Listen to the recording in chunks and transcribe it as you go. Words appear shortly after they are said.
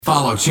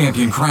Follow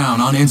Champion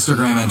Crown on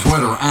Instagram and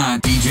Twitter at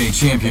DJ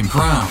Champion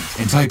Crown,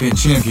 and type in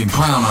Champion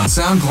Crown on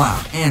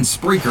SoundCloud and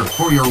Spreaker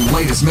for your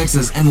latest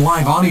mixes and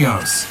live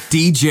audios.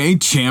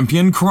 DJ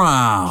Champion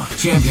Crown.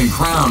 Champion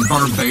Crown,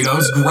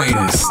 Barbados'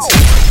 greatest.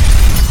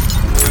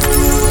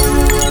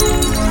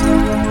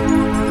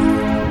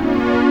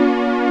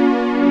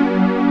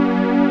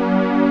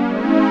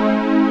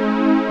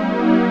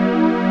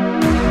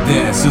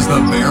 This is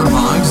the Bear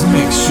Vibes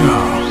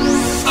Mixshow.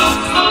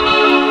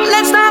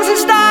 Let's dance in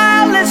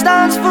style, let's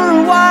dance for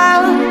a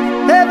while.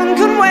 Heaven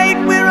can wait,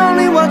 we're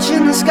only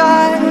watching the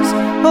skies.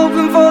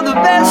 Hoping for the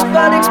best,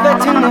 but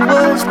expecting the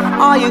worst.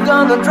 Are you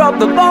gonna drop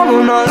the bomb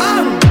on us?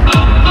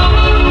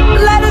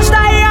 Let us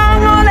die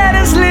young or let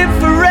us live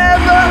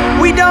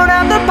forever. We don't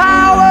have the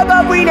power,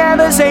 but we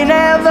never say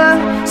never.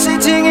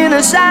 Sitting in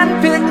a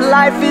sandpit,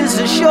 life is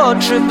a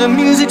short trip. The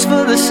music's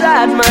for the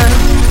sad man.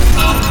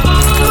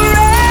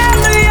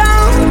 Forever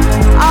young,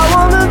 I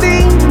wanna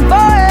be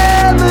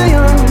forever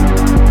young.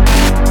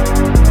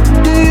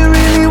 Do you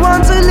really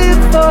want to live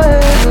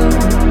forever?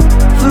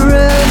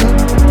 Forever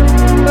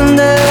and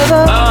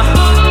ever.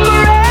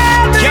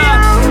 Forever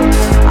young,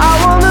 I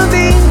wanna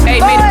be. Hey,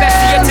 may the best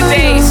of your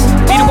todays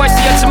be the worst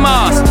of your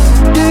tomorrows.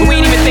 We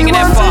ain't even thinking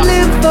that far.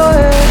 You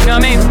know what I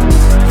mean?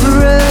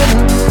 Forever,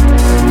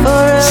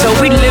 forever. So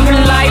we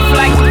living life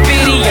like a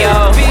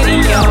video,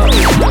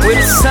 where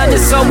the sun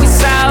is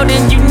always out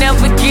and you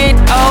never get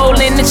old,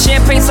 and the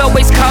champagne's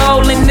always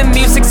cold and the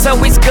music's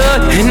always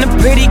good, and the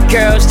pretty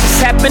girls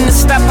just happen to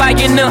stop by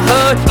in the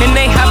hood, and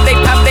they pop they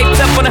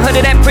up on the hood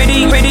of that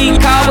pretty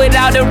car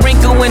without a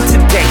wrinkle in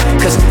today,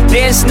 cause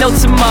there's no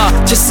tomorrow,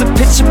 just a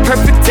picture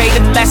perfect day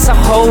that lasts a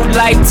whole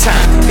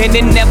lifetime, and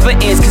it never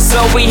ends, cause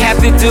all we have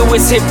to do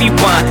is hit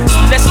rewind. So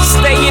let's just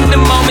stay in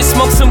the moment,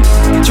 smoke some,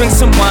 drink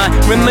some wine,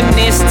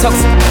 reminisce, talk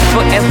some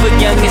forever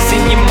young is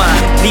in your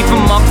mind. Leave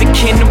them off the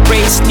kin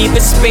race,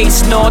 neither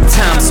space nor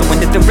time. So when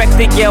the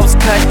director yells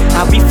cut,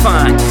 I'll be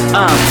fine.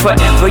 I'm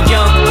forever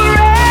young.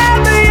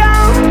 Forever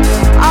young,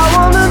 I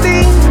wanna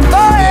be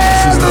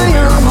This is the forever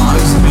Bear young.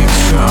 Vibes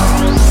Mixshow.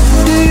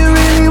 Do you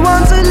really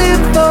want to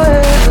live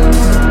forever?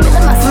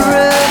 Feeling myself,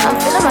 Forever. I'm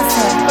feeling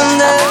myself.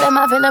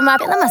 I'm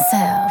feeling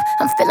myself.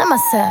 I'm feeling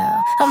myself.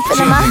 I'm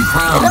feeling Champion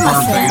Crown, feeling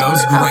myself.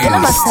 Barbados' I'm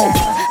feeling greatest. myself.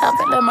 I'm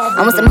feeling myself.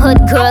 I'm with some hood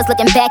girls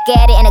looking back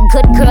at it, and a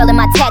good girl in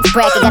my tax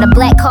bracket. Got a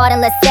black card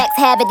and let sex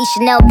have it. These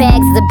Chanel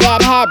bags is a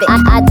bad habit.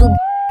 I do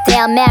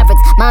down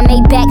Mavericks, my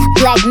Maybach,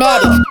 black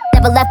matted.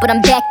 Never left, but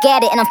I'm back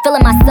at it, and I'm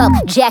feeling myself.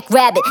 Jack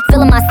Rabbit,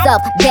 feeling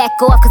myself. Back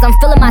off, cause I'm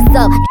feeling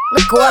myself.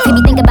 Look off, he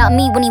be thinking about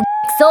me when he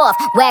wax off.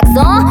 Wax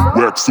on?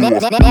 Wax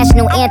off.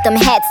 National anthem,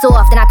 hats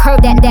off. Then I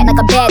curve that like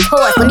a bad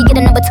horse. Let me get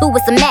a number 2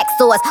 with some Mac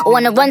sauce, or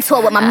on a run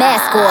tour with my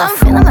mask I'm off.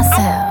 feeling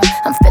myself.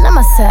 I'm feeling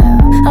myself.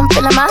 I'm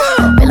feeling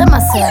myself. I'm feeling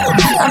myself.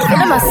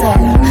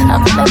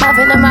 I'm feeling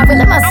myself. I'm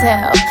feeling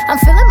myself. I'm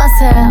feeling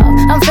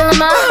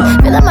myself. I'm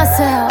feeling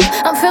myself.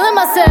 I'm feeling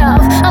myself.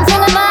 I'm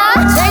feeling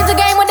change the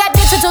game with that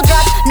digital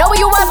drop. Know where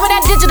you was with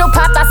that digital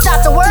pop. I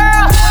stopped the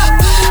world.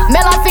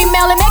 Male or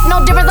female, it make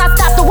no difference. I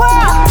stopped the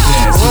world.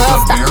 This is the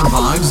Bear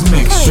Vibes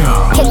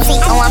Mixshow.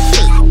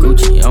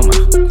 Gucci on my,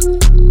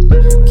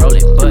 roll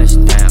it bust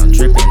down,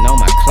 dripping on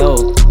my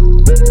clothes.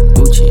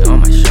 Gucci on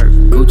my shirt,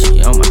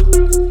 Gucci on my,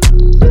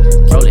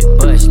 roll it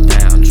bust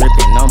down,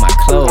 dripping on my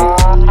clothes.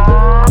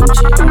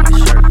 Gucci on my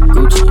shirt,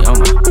 Gucci on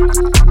my,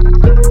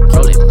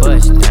 roll it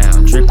bust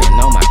down, dripping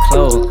on my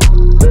clothes.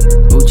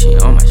 Gucci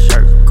on my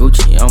shirt,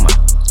 Gucci on my,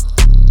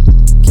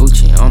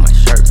 Gucci on my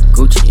shirt,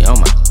 Gucci on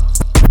my.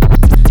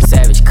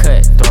 Savage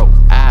cutthroat,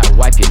 I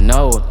wipe your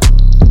nose.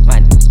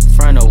 My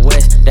front or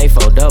west, they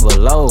 4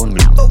 double O.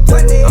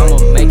 I'ma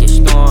make it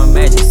storm,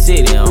 Magic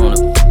City on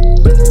him.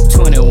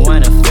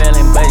 21 a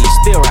felon, but he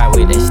still ride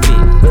with that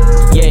stick.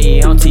 Yeah,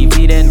 he on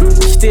TV, then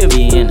still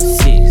be in the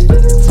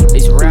 6.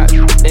 This rap,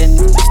 then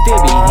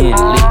still be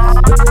hitting licks.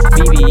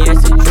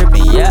 BBS is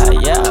dripping, yeah,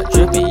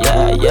 dripping,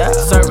 yeah.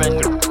 Serving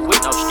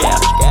with no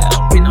scab,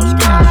 with no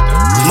scab.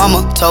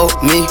 Mama told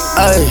me,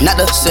 not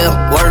to sell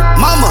word.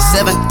 Mama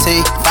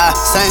 17, 5,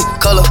 same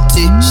color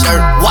t-shirt,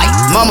 white.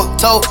 Mama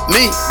told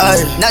me,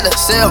 not to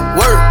sell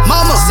word.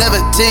 Mama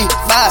 17,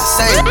 5,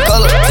 same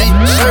color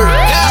t-shirt.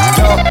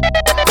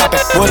 Pop it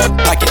with a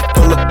pocket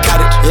full of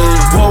cottage.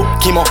 Yeah. Whoa,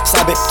 chemo,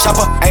 sob it,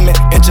 chopper, aim it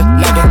at your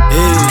noggin.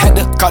 Yeah. Had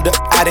to call the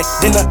addict,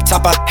 then the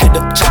top I had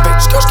to chop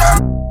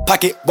it.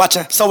 Pocket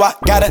watching, so I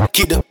gotta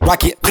keep the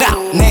rocket.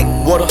 Neck,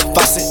 water,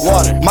 faucet,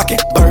 water, mocking,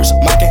 birds,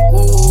 mocking.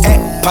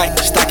 And pint,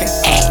 stocking,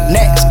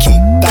 next, keep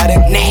biting.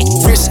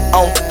 Wrist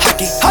on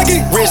hockey,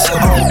 wrist on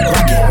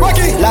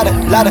rocky. Lot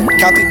of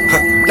copy,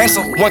 name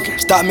someone can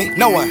stop me,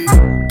 no one.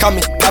 Call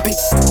me Poppy,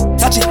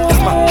 touch it, that's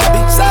my hobby.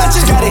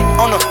 Just got it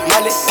on a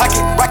mallet,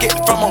 pocket, rocket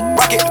from a.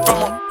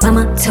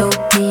 Mama told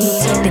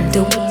me, them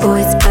dope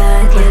boys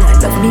bad.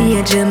 Yeah, love me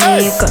a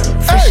Jamaica,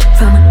 fresh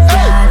from a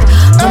yard.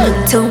 Mama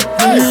told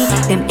me,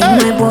 them ain't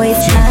my boys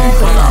bad.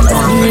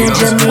 Love me a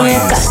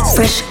Jamaica,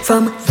 fresh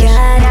from a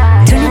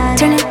yard.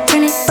 Turn it,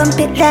 bump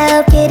it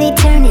loud, get it,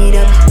 turn it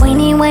up. Whine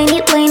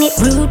it,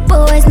 rude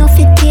boys, no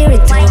fit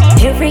territory.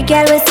 Every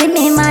girl will see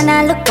me, man,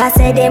 I look, I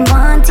say they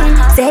want him.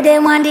 Say they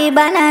want the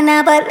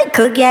banana, but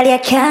little girl, you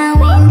can't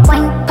win.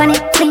 Wine, pan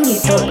it, fling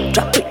it up.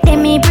 Drop it, let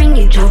me bring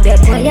it up. That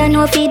boy, I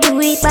know if he do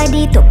it by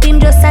the top, him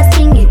just a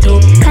sing it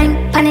up.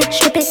 Climb, pan it,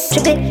 strip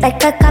it,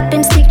 like a cop,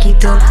 him stick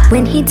it up.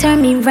 When he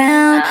turn me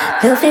round,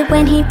 love it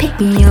when he pick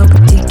me up.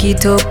 Tick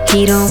it up,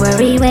 he don't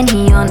worry when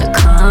he on the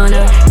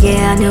corner.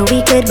 Yeah, I know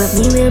we good, but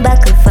me will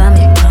back up for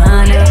me,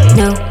 corner.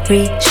 No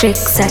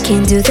restricts, I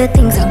can do the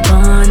things I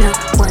wanna.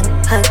 One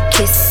hug,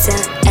 kiss,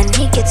 and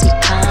he gets me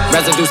calm.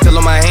 Residue still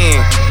on my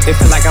hand, it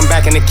feel like I'm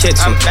back in the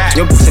kitchen.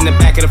 Your boots in the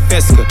back of the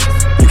Fisker,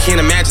 you can't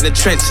imagine the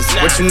trenches.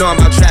 What you know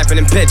about trapping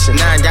and pitching?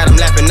 Now I got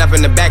them lapping up in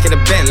the back of the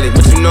Bentley.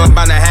 What you know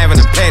about not having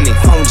a penny?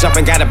 Phone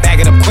jumping, gotta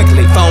bag it up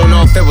quickly. Phone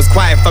off, it was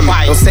quiet for me.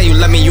 Don't say you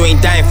love me, you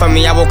ain't dying for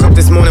me. I woke up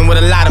this morning with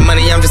a lot of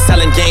money, I'm just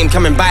selling game,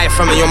 come and buy it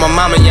from me. On my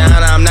mama, your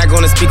honor, I'm not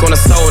gonna speak on the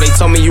soul. They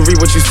told me you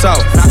reap what you sow.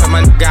 Dropping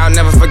my nigga, I'll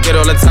never forget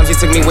all the times he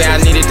took me where I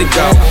needed to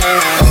go.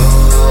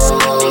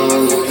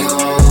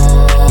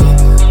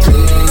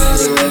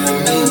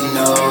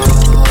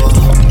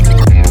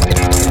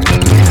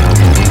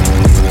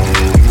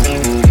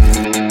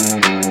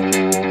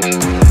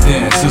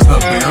 This is the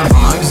Bear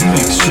Vibes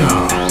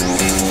Mixshow.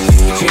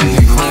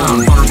 Champion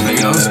Crown,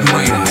 Barbados'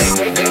 greatest.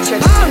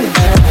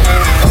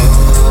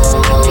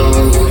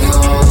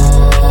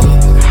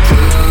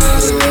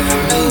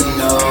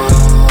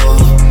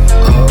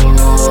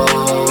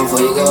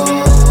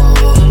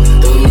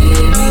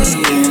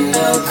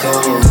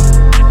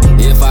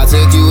 If I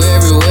took you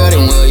everywhere,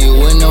 then well, you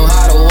wouldn't know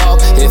how to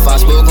walk. If I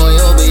spoke on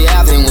your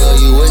behalf, then well,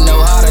 you wouldn't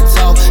know how to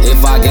talk.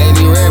 If I gave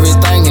you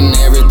everything and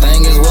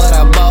everything is what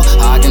I bought,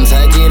 I can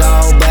take it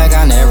all back,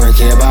 I never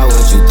care about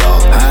what you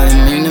thought. I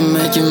didn't mean to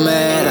make you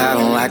mad, I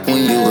don't like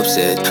when you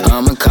upset.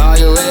 I'ma call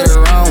you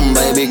later on,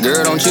 baby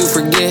girl, don't you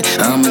forget.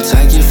 I'ma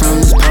take you from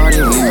this party,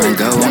 we might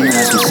go and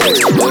have some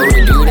sex. But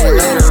we do that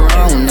later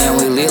on, now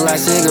we lit like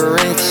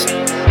cigarettes.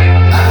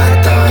 I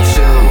thought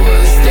you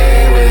would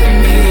stay with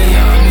me,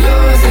 I'm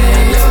yours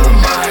and you're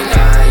mine.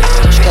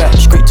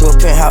 Straight to a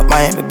penthouse,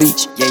 Miami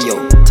Beach. Yeah,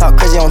 yo. Talk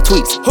crazy on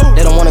tweets.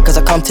 They don't want it cause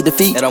I come to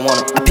defeat. They don't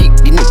want it. I peep,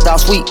 these niggas all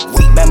sweet.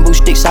 Bamboo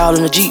sticks all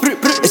in the Jeep.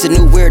 It's a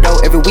new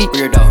weirdo every week.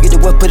 Get the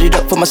what, put it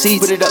up for my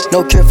seeds.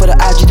 No cure for the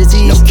IG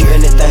disease. Do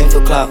anything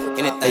for clout.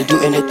 They do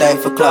anything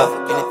for clout.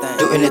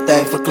 Do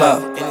anything for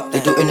clout. They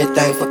do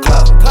anything for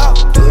clout.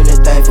 Do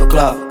anything for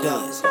clout.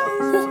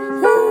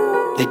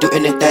 They do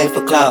anything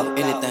for clout.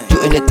 Do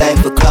anything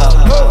for clout.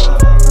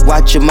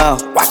 Watch your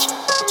mouth.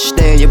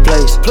 Stay in your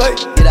place.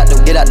 Get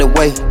out the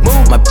way.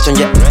 My bitch on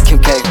your Kim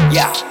K.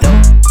 Yeah.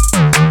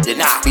 Did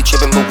not be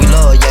trippin', but we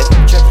love, yeah.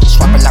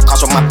 Swappin' like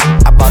cars on my.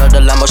 I bought her the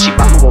Lambo, she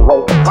bought me the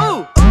way.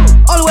 Ooh,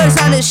 only way to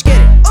sign this skid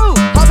it. Ooh,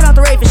 hopping out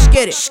the rave and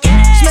skid it.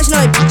 Smashing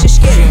all these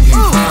bitches, skid it.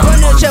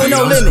 Running the jail with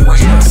no limit.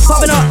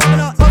 Popping up.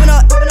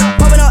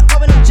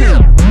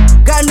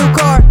 Got a new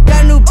car,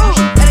 got a new bitch,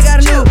 and I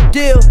got a new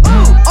deal.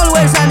 Only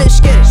way to sign this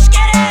skid it.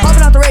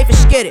 Hopping out the rave and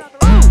skid it.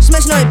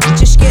 Smashing all these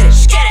bitches, skid it.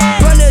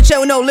 Running the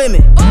jail with no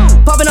limit.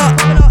 Popping up.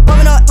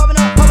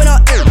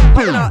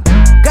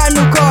 Got a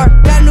new car,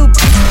 got a new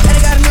bitch, and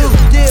I got a new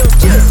deal.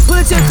 Pull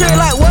it to the crib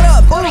like, what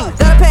up?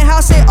 Got a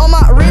penthouse set on my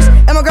wrist,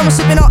 and my grandma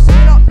sipping on.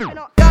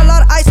 Got a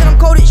lot of ice and I'm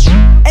cold as shit.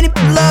 And he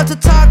love to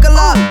talk a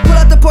lot. Pull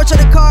out the porch of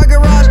the car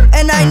garage,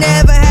 and I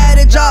never had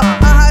a job.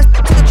 I high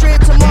to the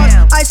trip to Mars.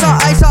 Ice on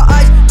ice.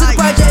 To the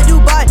project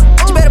Dubai.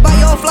 You better buy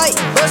your flight.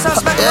 What's up,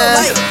 spec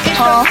light?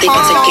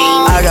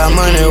 I got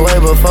money way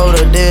before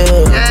the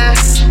deal.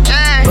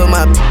 Put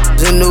my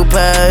in new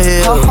pair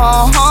here.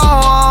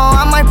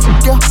 I might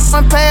fuck you,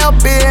 I pay a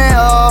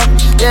bill.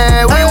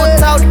 Yeah, we were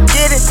taught to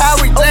get it how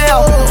we live.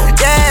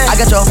 Yeah, I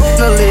got your on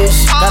the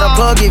list. Gotta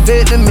plug it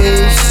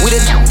Vietnamese. We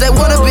the they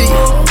wanna be.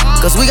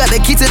 Cause we got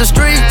the key to the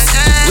streets.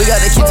 We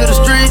got the key to the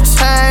streets.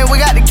 Hey, we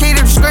got the key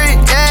to the street.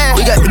 Yeah,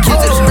 we got the key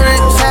to the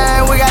streets.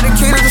 Hey, we got the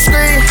key to the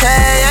street.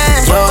 Hey,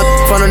 yeah. Yo,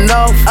 from the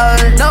north,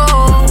 no.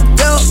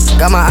 Yo,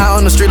 got my eye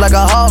on the street like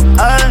a hawk.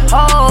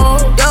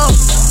 Yo.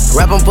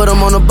 Rap 'em, put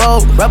 'em on the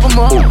boat. Rap 'em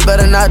up,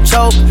 better not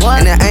choke.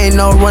 And there ain't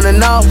no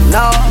running off.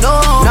 No.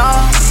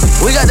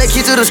 We got that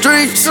key to the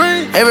streets.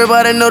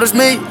 Everybody notice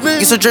me.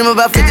 Used to dream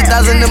about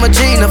 50,000 in my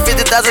jeans.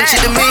 50,000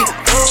 cheating me.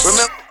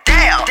 Remember?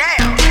 Damn.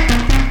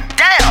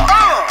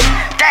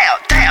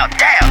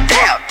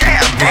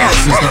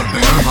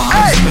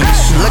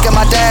 Look at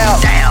my dab.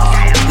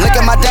 Look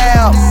at my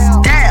dab.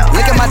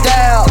 Look at my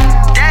dab.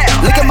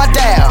 Look at my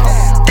dab.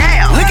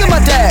 Look at my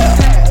dab.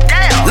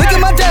 Look at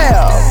my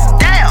dab.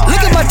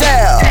 Look at my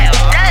dab.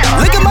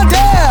 Look at my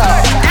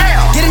dab.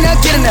 Get in there.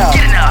 Get in there.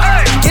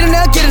 Get in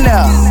there. Get in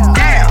there.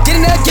 Get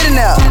in there. Get in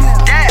there.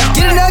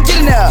 Get in there. Get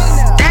in there.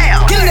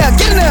 Get in there.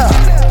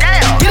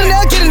 Get in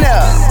there. Get in there. Get in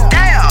there.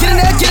 Get in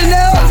there. Get in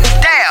there.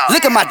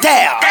 Look at my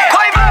dab.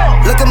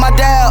 Look at my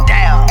dab.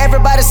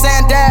 Everybody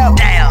saying dab.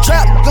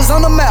 Trap niggas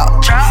on the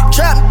map.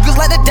 Trap niggas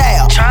like the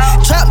dab.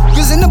 Trap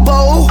niggas in the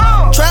bowl.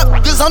 Trap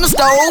niggas on the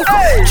stove.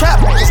 Trap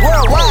niggas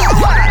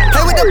worldwide.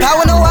 Play with the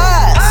power, no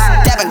eyes.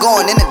 Dab been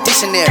going in the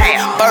dictionary.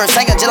 Birds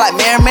singing just like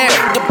Mary Mary.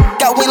 The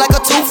got wing like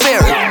a tooth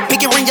fairy.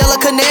 Pinky ring, yellow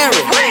canary.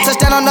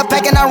 Touchdown on the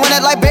pack and I run it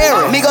like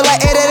Barry. Me go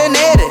like Eddie and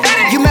Eddie.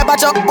 You mad about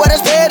your boy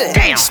that's petty.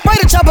 Spray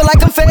the chopper like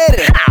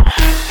confetti.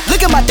 Look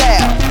at my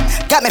dab.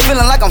 Got me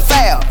feeling like I'm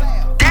foul.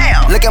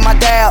 Look at my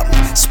dab,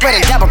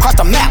 spreading dab across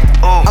the map.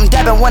 I'm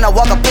dabbing when I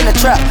walk up in the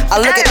trap.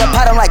 I look at the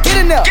pot, I'm like, get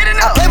in there.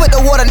 I play with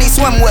the water, need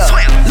swim well.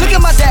 Look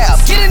at my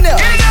dab, get in there.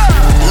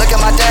 Look at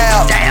my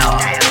dab.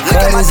 Look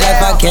at my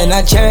dab. I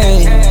cannot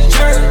change.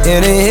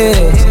 In the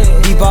hills,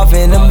 deep off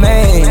in the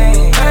main.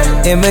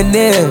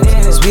 Eminem,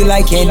 sweet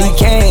like candy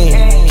cane.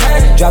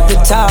 Drop the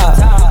top,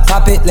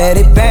 pop it, let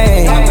it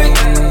bang.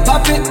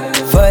 Pop it.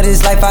 For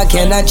this life I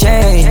cannot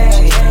change.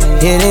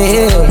 In the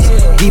hills,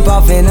 deep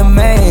off in the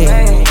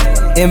main.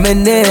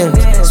 Eminem,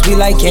 sweet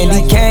like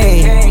candy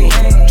cane.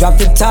 Drop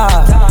the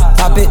top,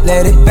 pop it,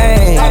 let it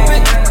bang.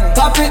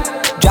 Pop it,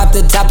 drop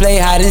the top, play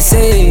hide and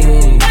seek.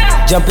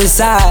 Jump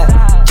inside,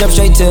 jump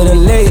straight to the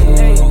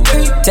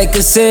lake. Take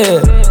a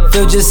sip,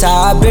 feel just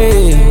how I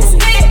be.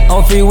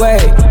 On freeway,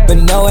 but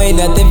no, ain't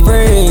nothing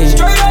free.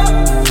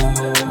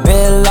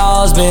 Been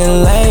lost,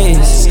 been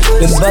lanes,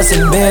 been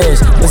bustin' bills,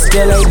 but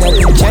still ain't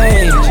nothing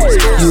changed.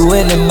 You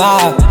in the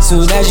mob,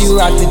 soon as you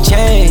rock the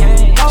chain.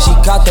 She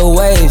caught the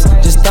waves,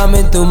 just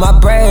thumbing through my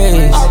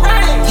braids.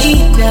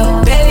 Heat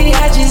up, baby,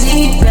 I just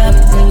heat up.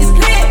 It's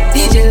lit,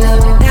 did you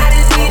love it? Now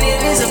this heat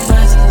it is a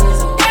must.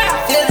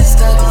 Feel the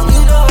stuff,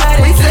 you know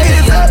how to say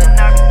it's up,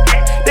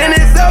 then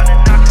it's up.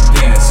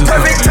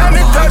 Perfect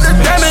timing, touch the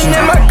diamond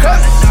in my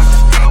cup.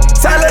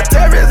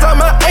 Solitaires on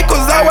my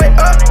ankles, all way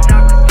up.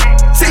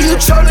 See you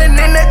trolling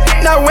in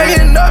that, not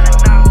weighing up.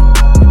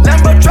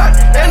 Lambo truck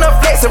and a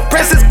flex and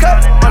Princess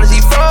cup on the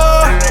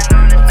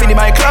G4. Feeding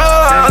my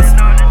clothes.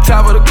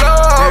 Travel the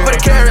globe, put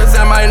the carrots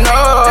in my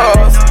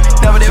nose.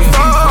 Never did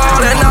fall,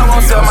 and I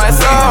won't sell my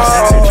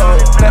soul.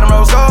 Let them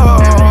rose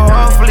off,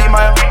 hopefully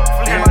my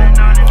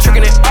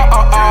tricking it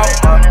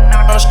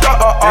on the straw.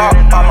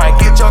 I might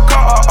get your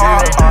car.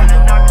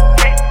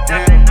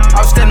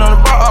 I'm standing on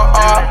the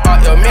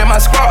bar, yo, me and my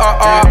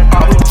squad,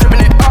 we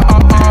tripping it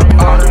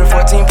to the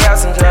 14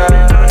 passenger.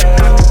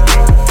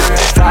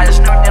 Flyest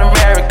in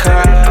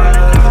America.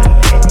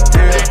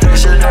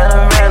 Shit in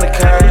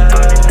America.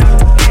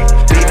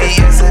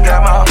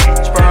 Got my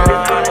heart sprung.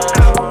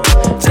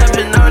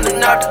 Jumping on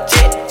and off the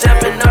jet,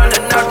 jumping on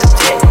and off the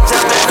jet,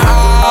 jumping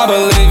on. I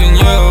believe in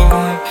you.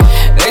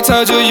 They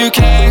told you you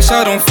can't,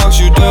 so them fucks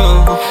you do.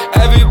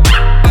 Every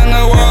in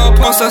the world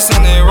posts us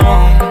and they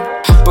wrong.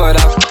 But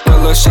I a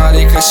little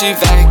shawty cause she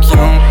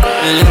vacuum.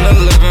 Me in the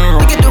living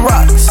room. Look at the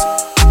rocks,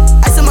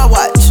 ice in my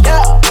watch.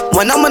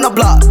 When I'm on the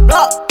block,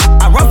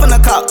 I run from the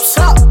cops.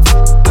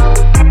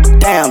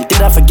 Damn, did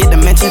I forget to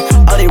mention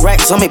all these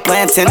racks on me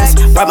playing tennis?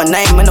 Write my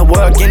name in the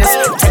world Guinness.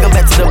 Take them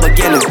back to the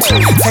beginning.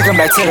 Take them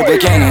back to the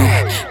beginning.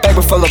 Back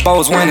before the bow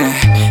was winning.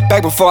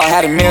 Back before I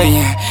had $1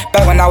 million.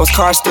 Back when I was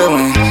car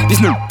stealing. These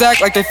niggas act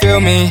like they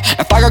feel me.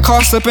 If I got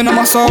caught slipping on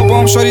my soul,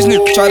 boom, sure these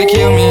niggas try to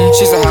kill me.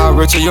 She said, how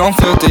rich are you? I'm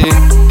filthy.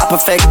 I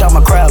perfect all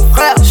my craft.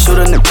 Shoot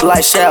a nigga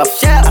like Chef.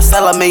 I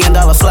sell $1 million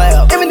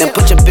slab. Then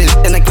put your bitch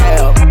in the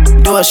cab.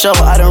 Do a show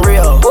out in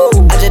Rio.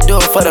 I just do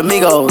it for the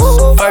Migos.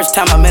 First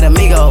time I met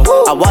Amigo,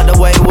 I walked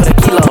away with a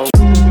kilo.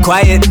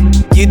 Quiet,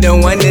 you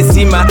don't wanna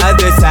see my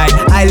other side.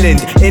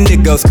 Island,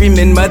 indigo,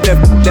 screaming mother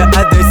the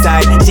other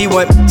side. She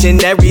want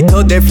Canary,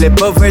 told her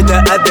flip over the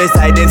other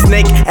side. And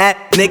snake at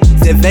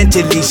niggas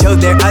eventually show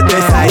their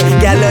other side.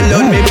 Gal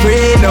alone me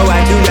pray, no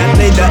I do not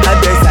play the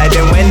other side.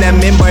 And when I'm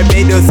in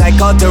Barbados I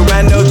call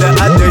Toronto the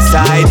other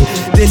side.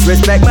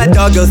 Disrespect my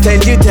doggos,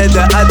 send you to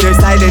the other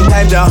side. And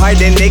times are hard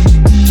and Nick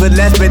but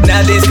less, but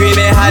now they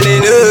screaming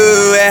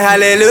hallelujah,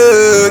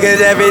 hallelujah. Cause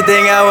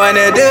everything I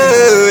wanna do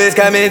is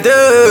coming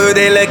through.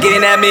 They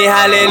looking at me,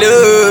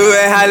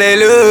 hallelujah,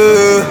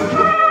 hallelujah.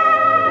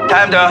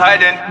 Time to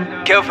harden,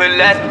 kill for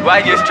less, why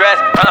you stressed,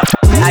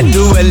 I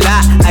do a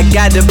lot, I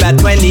got about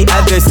 20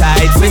 other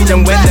sides. Switch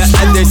them with the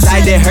other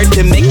side, it hurt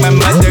to make my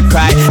mother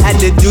cry. Had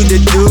to do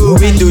the do,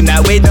 we do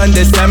not wait on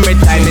the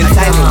summertime.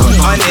 Inside,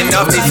 on and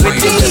off, they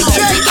switching to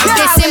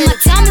They say my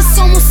time is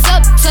almost up,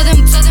 tell them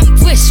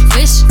wish.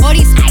 All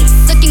these ice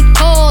looking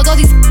cold, all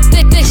these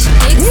big fish.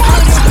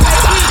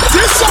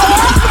 This show,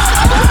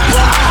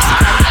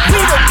 we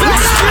the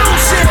best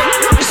music.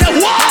 Is that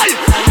why?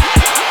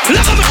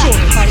 Look at me.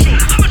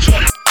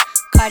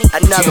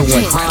 Another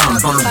one.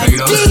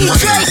 They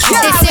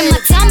say my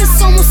time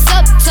is almost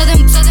up, tell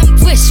them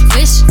wish.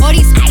 All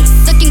these ice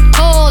looking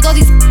cold, all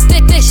these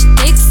big fish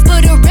sticks.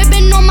 Put a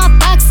ribbon on my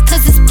box,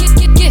 cause it's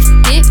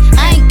gifted.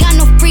 I ain't got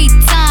no free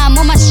time,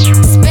 all my shit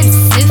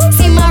expensive.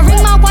 See my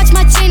ring, my watch,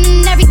 my chain,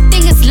 and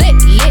everything is lit.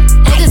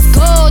 All this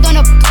gold on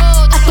a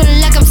gold, I feel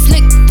like I'm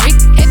slick Rick.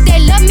 If they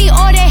love me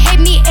or they hate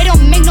me, it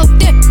don't make no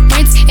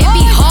difference. It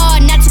be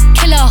hard not to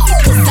kill a hoe,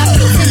 cause I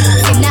be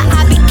innocent. Now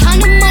I be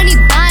counting money,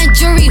 buying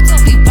jewelry,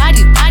 be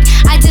roddy.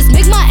 I just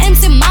make my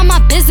ends and mind my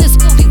business,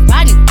 be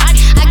roddy.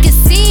 I can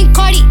see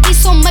Cardi eat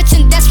so much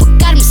and that's what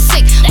got him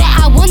sick. But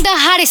I wonder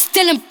how they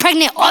still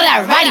impregnate all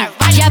that roddy.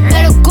 Y'all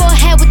better go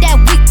ahead with that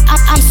week.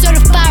 I'm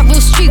certified real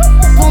street.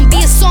 Won't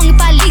be a song if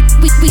I leak.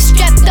 We we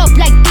strapped up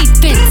like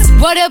defense.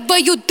 Whatever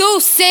you do,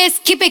 sis,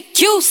 keep it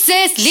cute,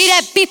 sis. Leave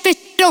that beef and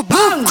the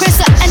root. Chris,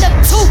 I end up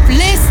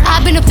toothless.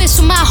 I've been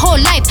official my whole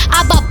life.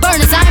 I bought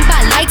burners, I ain't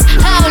buy lights.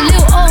 How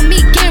little old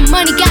me getting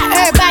money got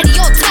everybody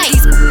on tight.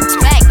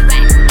 Swag,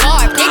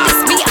 hard, they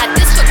diss me, I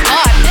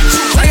disregard.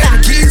 I got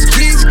the keys.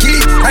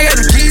 I got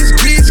the keys.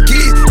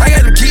 I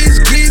got the keys.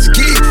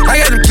 I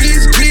got the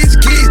keys.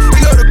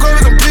 We go to court,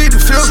 we gon' plead the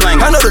fifth. I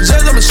know the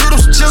judge, I'ma shoot him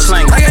some chips.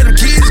 I got the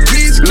keys.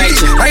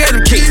 I got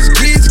the keys.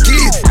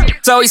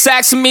 So he's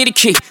asking me the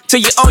key.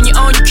 Till you own your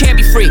own, you can't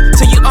be free.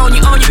 Till you own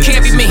your own, you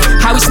can't be me.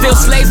 How we still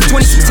slaves in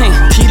 2016.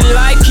 Keep the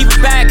life, keep it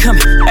bag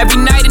coming.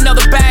 Every night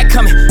another bag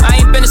coming.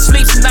 I ain't been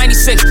asleep since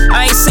 96.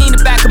 I ain't seen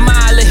the back of my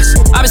eyelids.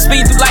 I've been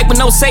speeding through life with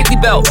no safety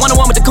belt.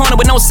 101 with the corner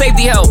with no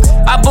safety help.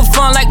 I put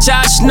fun like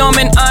Josh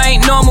Norman. I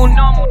ain't normal.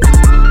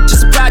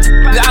 Just a project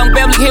out in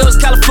Beverly Hills,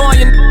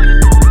 California.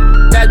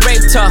 That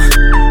rave talk.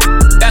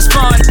 That's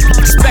fun.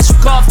 Special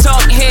golf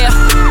talk here.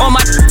 On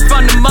my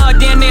from the mud,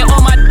 damn near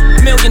all my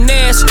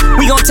millionaires.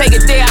 We gon' take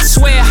it there, I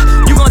swear.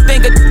 You gon'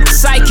 think a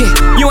psychic.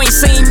 You ain't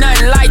seen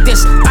nothing like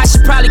this. I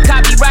should probably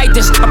copyright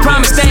this. I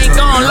promise they ain't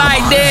gon'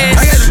 like this.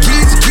 I got the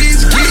keys.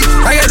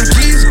 I got the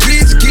keys.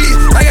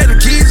 I got the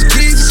keys.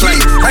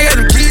 I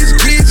got the keys.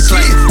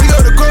 We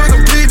go to court,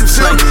 we gon' plead the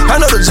fifth. I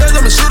know the judge,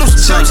 I'ma shoot him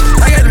some chips.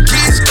 I got the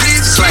keys.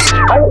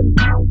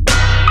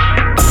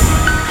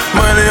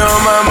 Money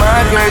on my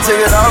mind, can't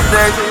take it off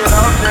that.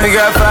 We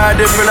got 5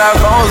 different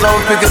iPhones, I'ma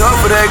pick it up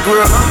for that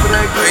grill.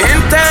 But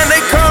anytime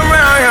they come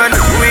around here,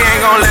 we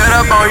ain't gon' let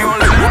up on you.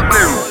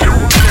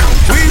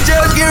 We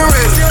just get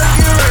ready.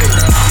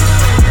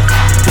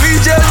 We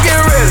just get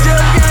ready.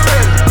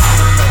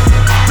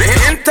 But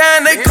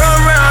anytime they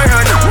come around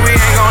here, we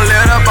ain't gon'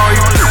 let up on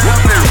you.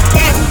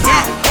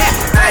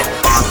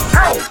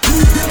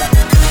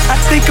 I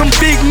think I'm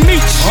Big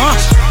Meech,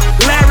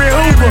 Larry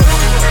Hoover,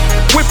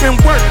 whipping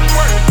work.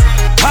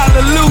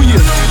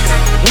 Hallelujah.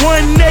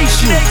 One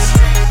nation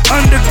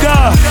under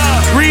God.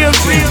 Real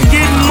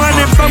getting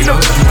money from the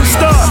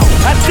start.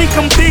 I think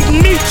I'm Big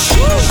Meech,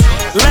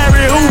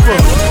 Larry Hoover,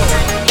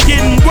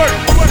 getting work.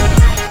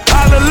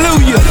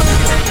 Hallelujah.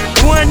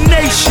 One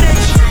nation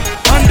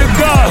under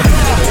God.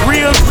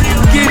 Real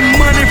getting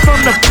money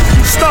from the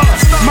start.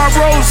 My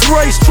Rolls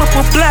Royce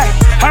triple black.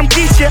 I'm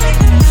Geechee.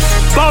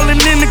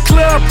 Ballin' in the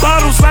club,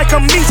 bottles like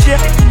I'm Meechee.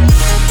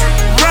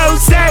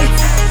 Rose,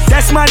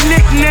 that's my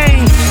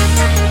nickname.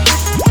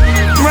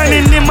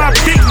 Running in my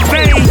big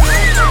vein.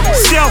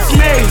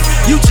 Self-made,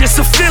 you just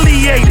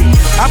affiliated.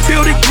 I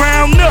built it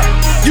ground up,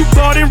 you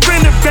bought and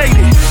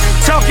renovated.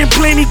 Talking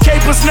plenty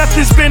capers,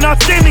 nothing's been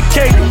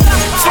authenticated.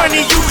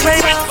 Funny you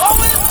claim it.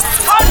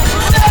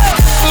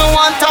 You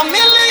want $1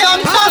 million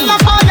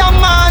for your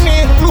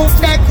money. Roof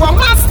deck from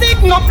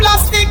plastic, no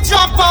plastic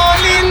drop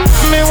all in.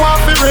 Me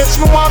want be rich,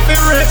 me want be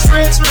rich. Me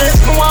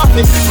want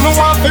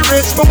be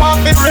rich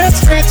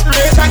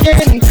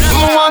again.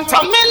 Me want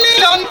 $1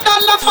 million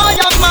for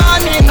your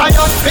money. I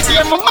just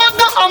pay my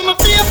mother and me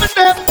pay for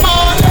them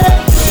money.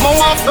 Me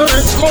want be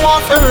rich. Me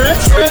want be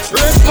rich.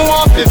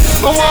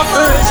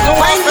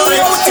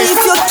 If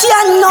you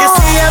cannot, you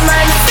see a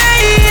man's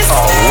face,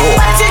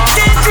 but you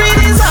can't read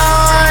his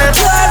heart.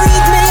 You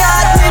read me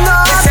heart, me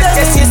know.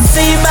 Yes, you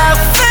see my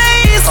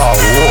face,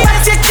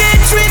 but you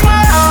can't read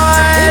my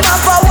heart.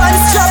 Number one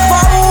strap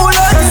for all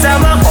of us.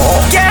 I'm a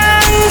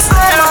gangster.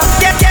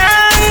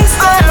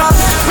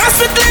 Mess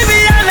with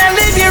Livian and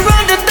leave you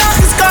round the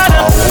darkest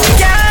corner.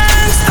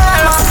 Gangster.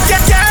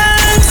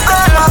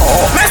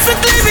 Mess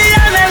with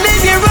Livian and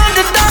leave you round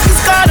the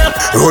darkest corner.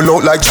 Roll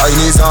out like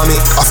Chinese army,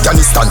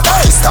 Afghanistan,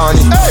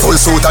 Pakistani. Full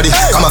suit of the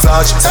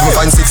camouflage,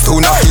 7.62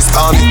 knock his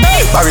palmy.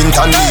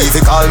 Barrington Lee, they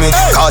call me.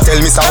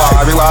 Cartel me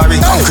Sawari.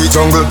 Concrete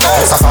jungle,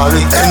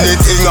 safari.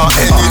 Anything or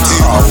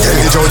anything. Tell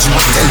the judge,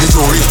 tell the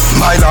jury.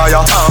 My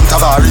lawyer, Tom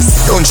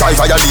Tavares. Don't try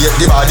violate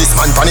the baddest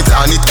man on the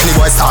planet. Any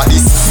boy start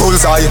this.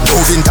 Bullseye,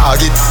 moving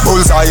target.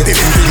 Bullseye,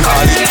 pimping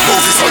call it.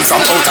 Move his son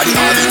from out of the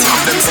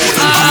orbit.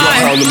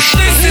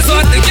 This is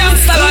what the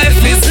gangster life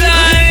is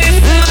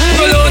like.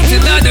 Roll out in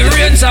the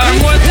range or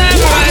more time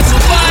right to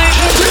fight.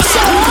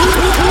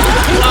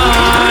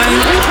 I'm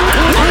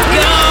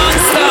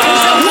gangsta.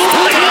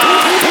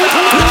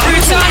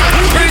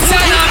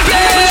 Return and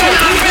play.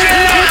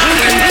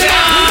 Them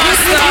can't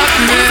stop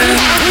me.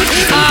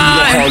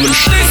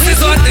 This is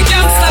what the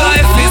gangsta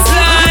life is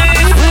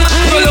like.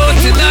 Roll out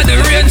in the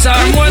range or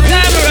more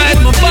time right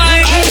my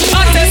bike.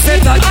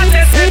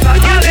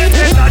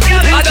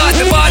 I got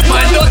the bad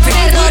mind, don't think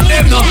about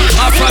them no.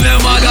 I'm from your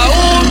mother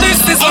home. This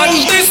is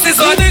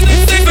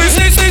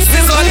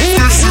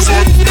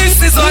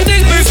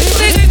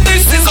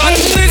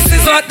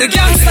what the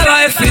gangster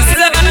life is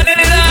like.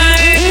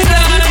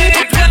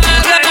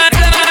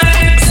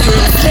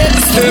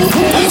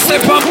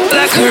 Step up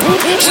like her.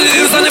 She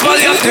lives on the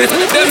valley of death.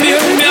 Them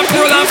here, me a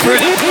pearl and friend.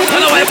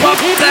 And I wipe up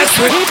like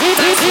sweat.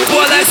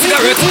 Boy like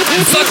cigarette.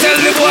 So tell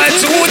the boy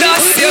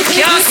Judas, you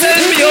can't sell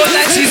me out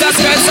like Jesus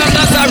Christ and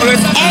Nazareth.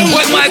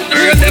 When my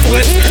real them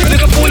wet,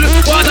 nigga pull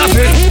one of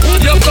it.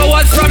 You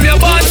coward from your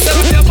bond.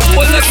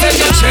 Well, let's take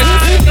your chin.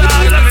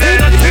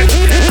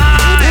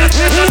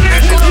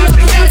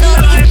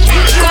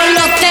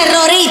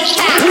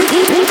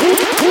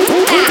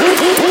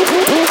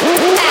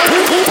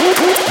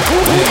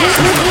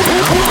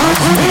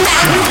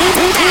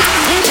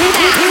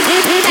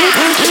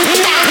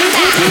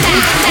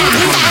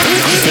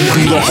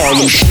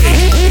 Harlem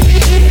Shake.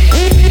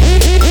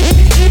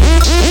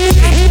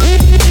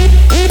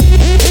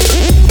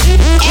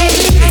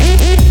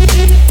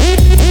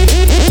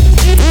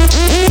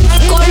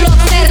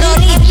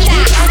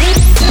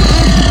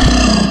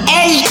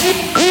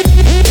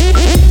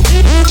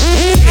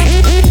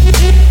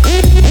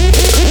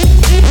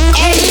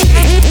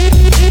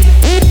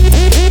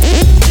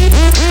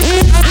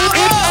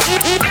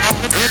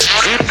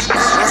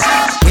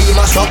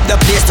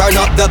 Turn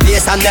up the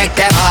bass and make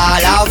them all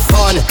have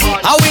fun.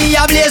 How we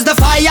a blaze the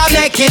fire,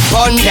 make it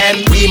fun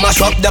them. We mash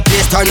up the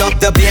place, turn up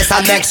the bass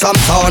and make some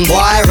sound.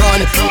 Boy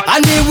run,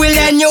 and we will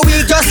end your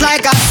week just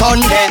like a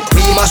Sunday.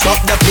 We mash up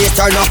the place,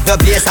 turn up the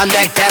bass and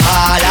make them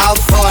all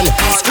have fun.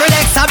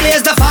 Skrillex a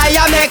blaze the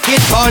fire, make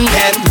it fun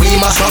them. We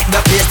mash up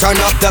the place,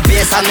 turn up the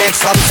bass and make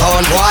some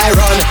sound. Boy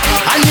run,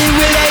 and we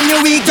will end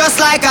your week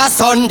just like a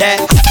Sunday.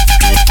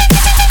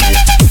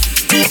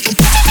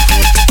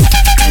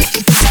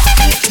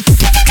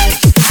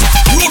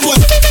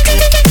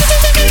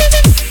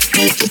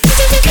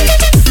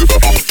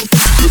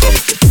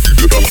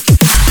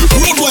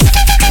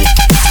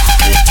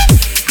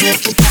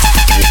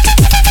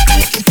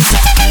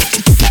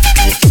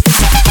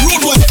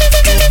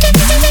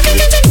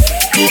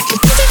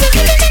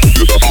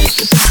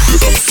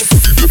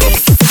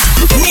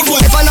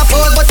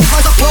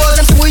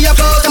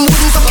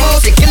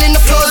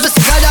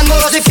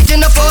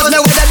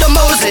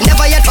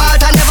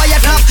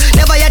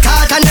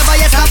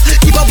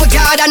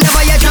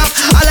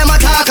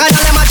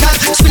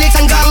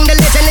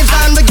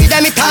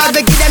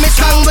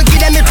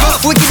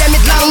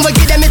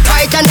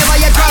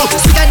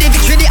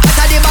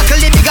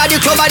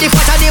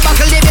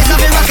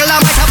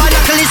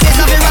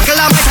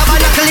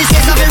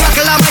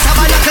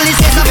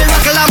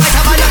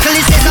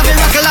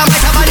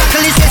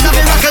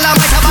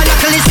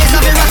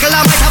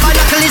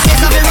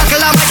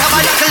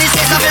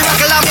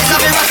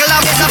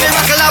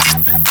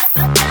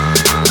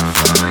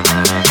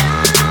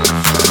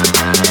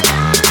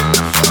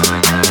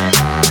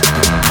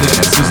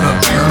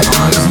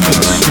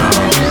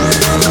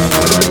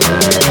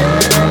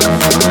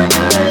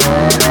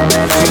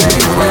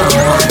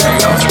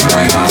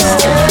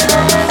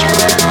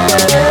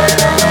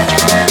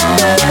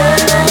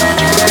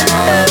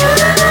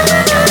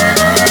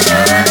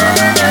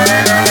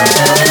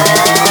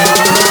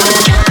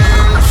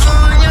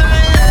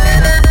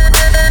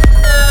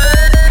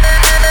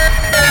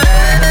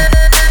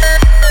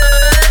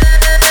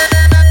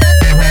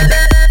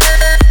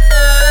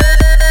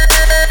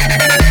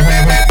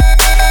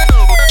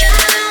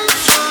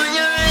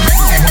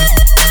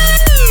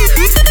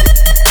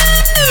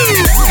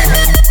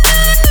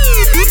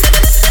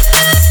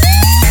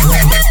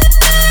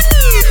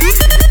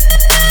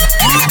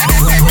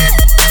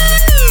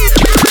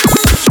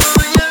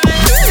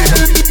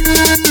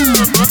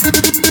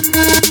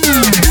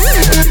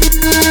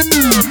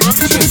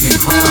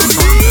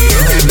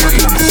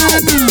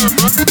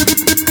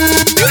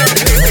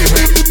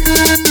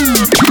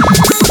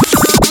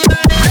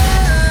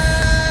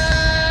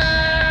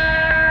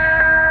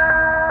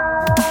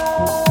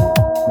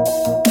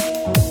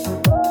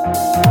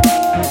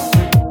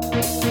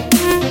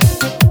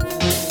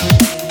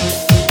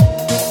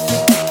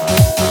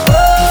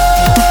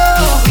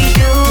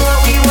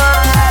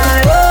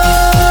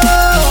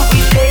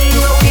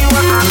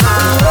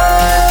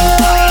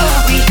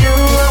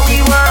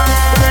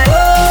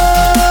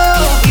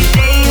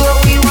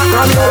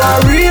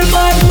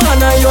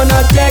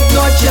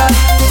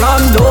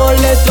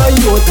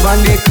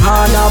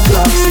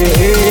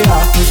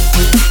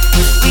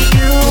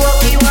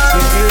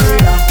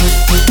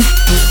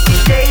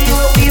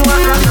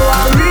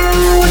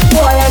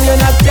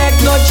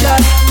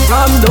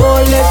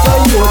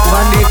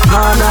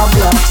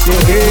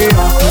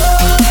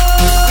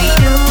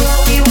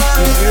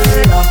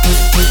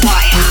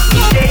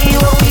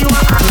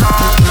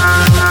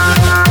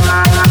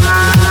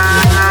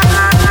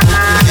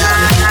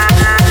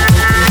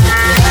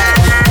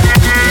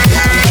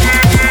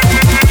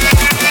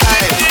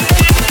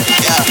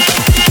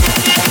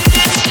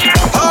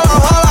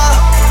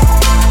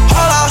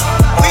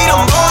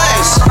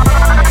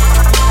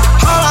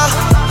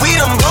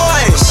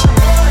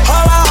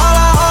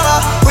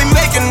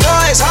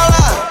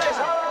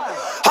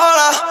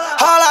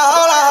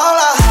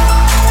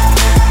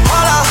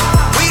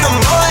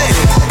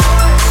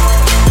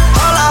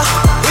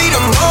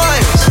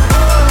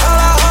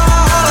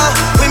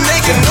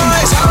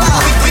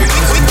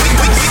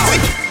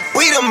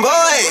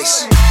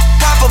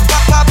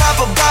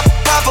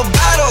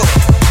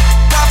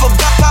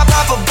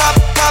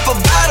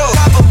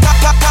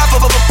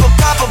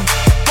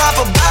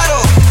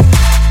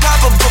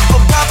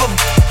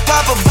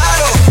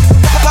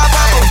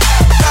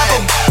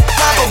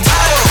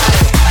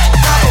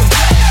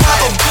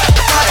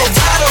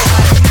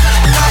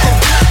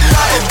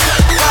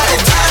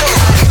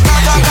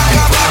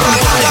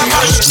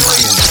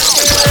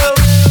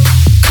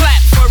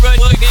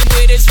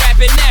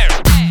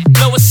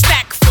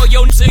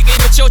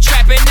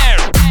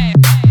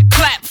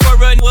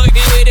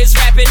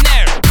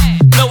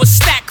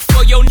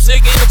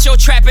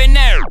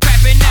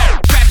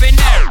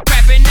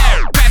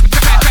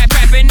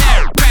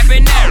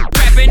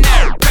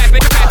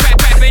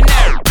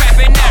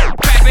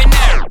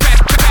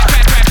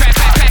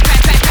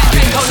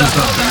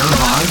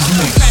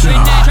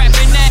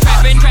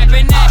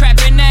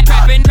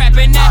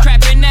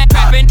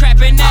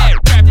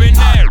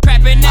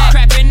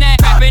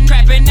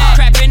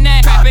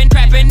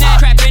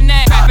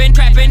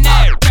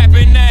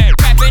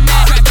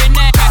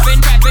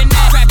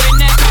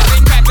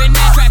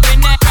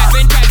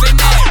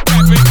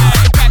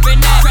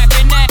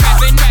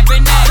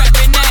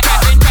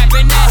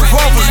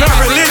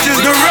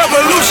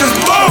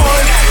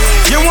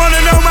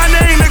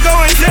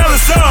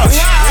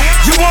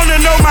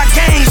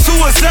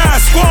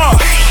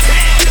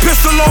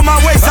 Pistol on my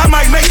waist, I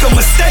might make a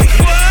mistake.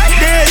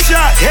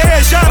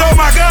 Headshot, oh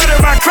my God,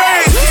 am I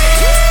crazy?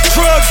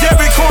 Drugs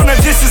every corner,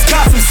 this is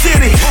Gotham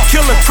City.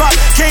 Killer crop,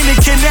 came to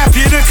kidnap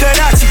you to cut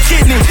out your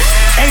kidney.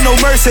 Ain't no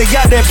mercy,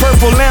 got that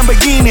purple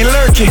Lamborghini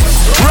lurking.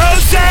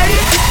 Rose,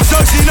 so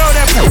she know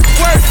that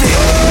worth it.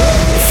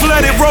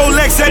 Flooded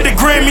Rolex at the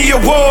Grammy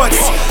Awards.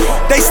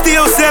 They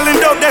still selling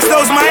dope, that's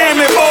those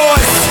Miami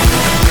boys.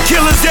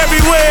 Killers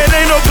everywhere, it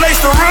ain't no place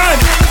to run.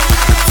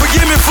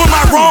 Forgive me for my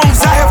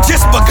wrongs, I have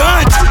just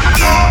begun.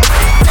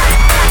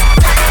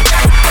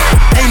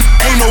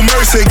 Ain't no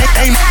mercy,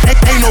 ain't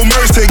no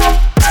mercy.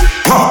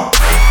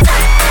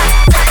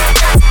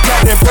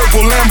 Got that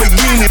purple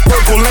Lamborghini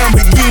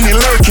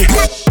lurking.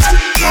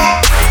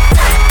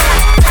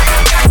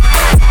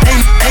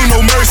 Ain't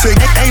no mercy,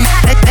 ain't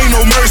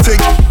no mercy.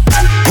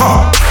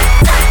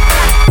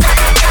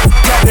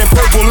 Got that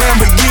purple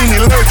Lamborghini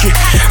lurking.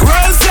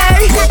 Rose,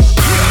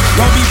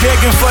 don't be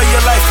begging for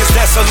your life, cause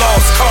that's a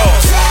lost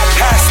cause.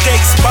 High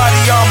stakes,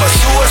 body armor,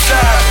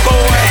 suicide,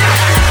 boy.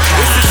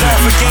 This is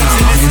time for games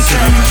and this is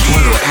time for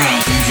kids.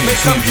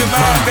 Make up your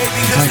mind,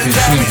 baby, this is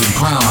time. Champion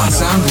Crown on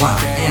SoundCloud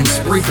and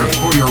Spreaker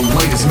for your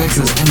latest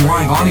mixes and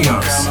live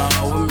audios.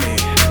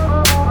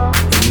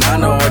 And I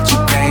know what you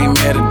came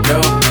here to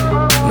do.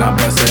 Now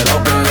bust it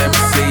open, let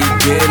me see you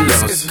get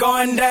loose. It's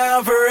going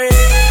down for real.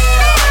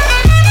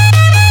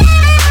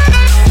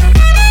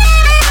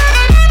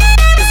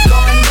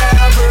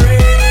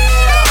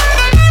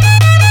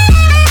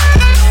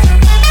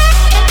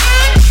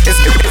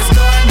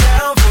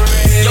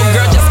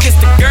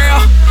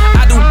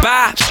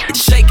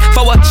 Shake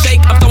for a shake,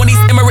 I'm throwing these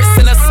Emirates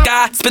in the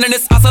sky. Spinning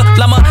this awesome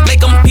llama, make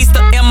them piece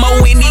the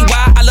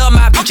M-O-N-E-Y. I love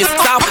my beaches,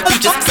 south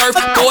beaches, surf,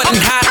 Gordon,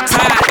 high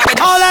tide.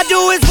 All I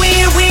do is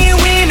win, win,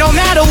 win, no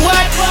matter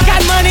what.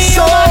 Got money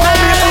on my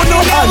mind,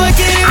 never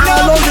get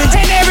enough.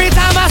 And every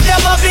time I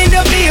step up in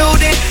the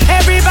building,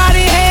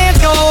 everybody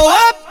hands go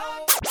up.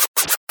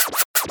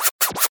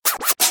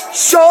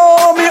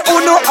 Show me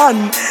uno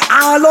and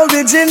all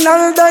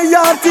original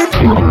diatic.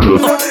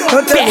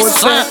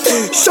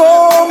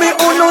 Show me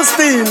uno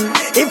still.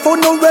 If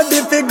uno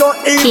ready fi go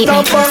eat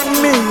up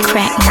on me.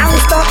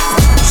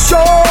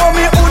 Show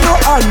me uno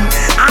and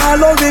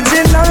all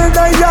original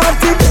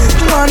diatic.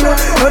 Man,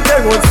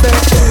 they would say.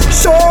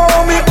 Show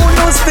me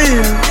uno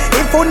still.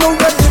 If uno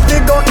ready fi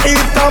go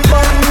eat up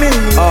on me.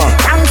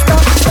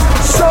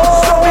 Show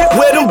me.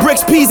 Where them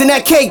bricks, peas, and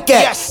that cake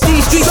at?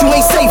 These streets you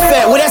ain't safe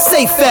at. Where that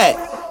safe at?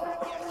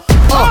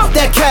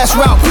 That cash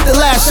route, put the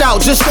lash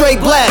out, just straight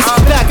blast.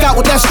 Back out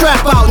with that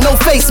strap out, no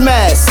face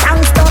mask.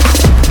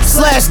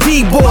 Slash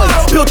D-boy,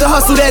 built the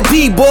hustle that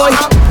D-boy.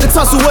 The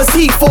tussle was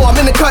heat for, I'm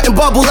in the cutting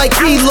bubble like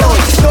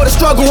keloid. Know the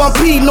struggle, I'm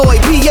Pinoy.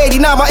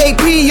 P89, my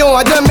AP on.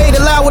 I done made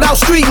it loud without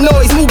street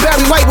noise. Move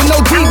Barry White with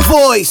no deep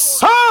voice.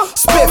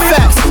 Spit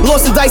facts,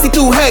 lost and dicey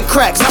through head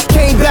cracks.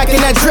 Came back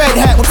in that dread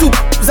hat with two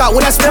out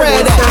where that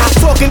spread at.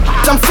 Talking,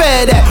 I'm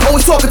fed at.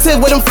 Always talkative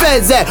where them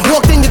feds at.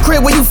 Walked in your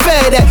crib where you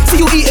fed at. See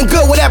you eating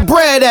good where that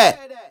bread at.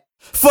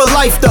 For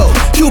life though,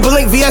 Cuban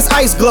Link vs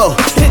Ice Glow.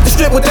 Hit the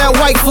strip with that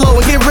white flow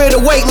and get rid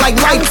of weight like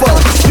lipo.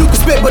 You can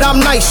spit but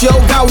I'm nice, yo.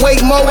 Got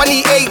weight more, I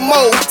need 8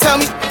 more.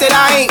 Tell me that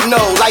I ain't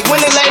know. Like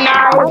when they let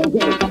now.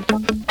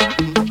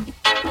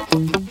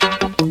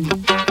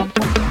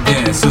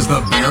 This is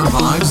the Bear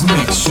Vibes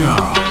Mixshow.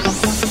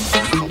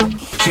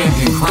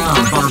 Champion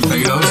Crown,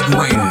 Barbados'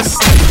 greatest.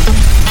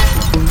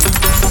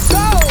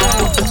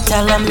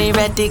 Tell her me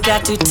ready,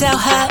 got to tell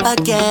her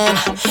again.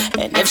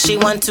 And if she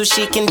want to,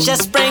 she can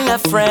just bring a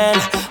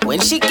friend. When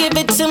she give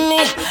it to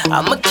me,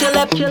 I'ma kill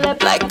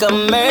it like a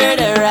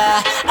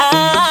murderer.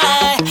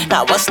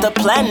 Now what's the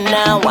plan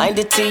now? Wind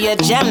it to your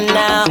jam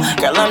now.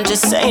 Girl, I'm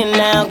just saying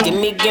now, give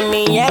me,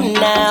 yeah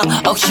now.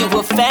 Oh, you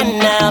a fan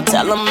now,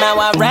 tell them how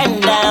I ran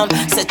down.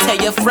 So tell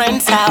your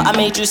friends how I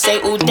made you say,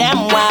 ooh,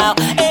 damn wow.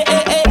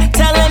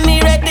 Tell her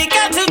me ready,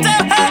 got to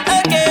tell her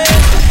again.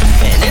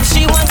 And if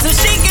she wants to,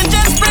 she can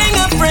just bring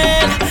a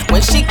friend.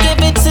 When she give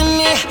it to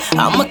me,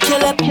 I'ma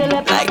kill it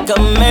like a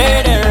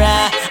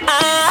murderer.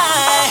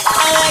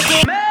 I like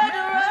it.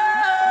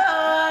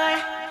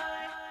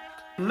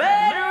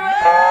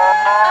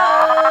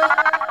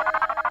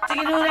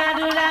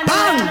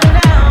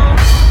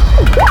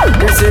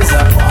 This is a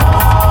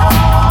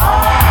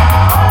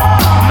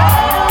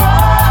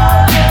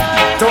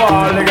to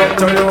all the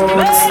ghetto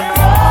youths.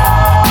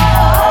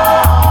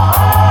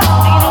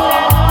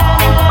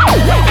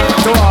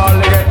 To all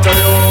the ghetto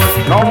youths.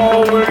 Now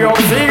will you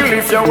feel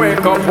if you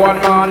wake up one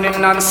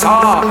morning and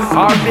saw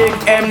our big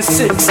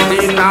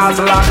M16 has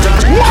launched?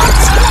 What?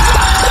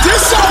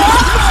 This song?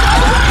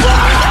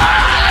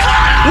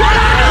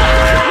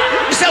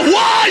 You said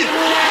why?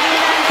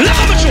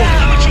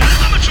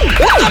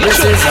 This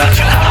is a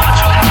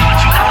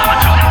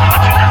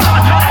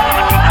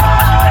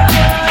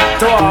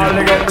to all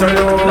the ghetto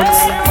youths.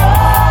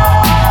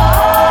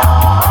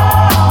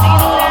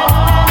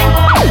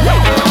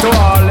 To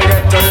all the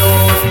ghetto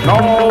youths.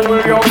 Now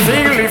will you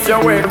feel if you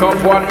wake up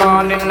one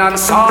morning and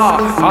saw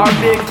a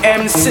big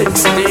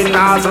M16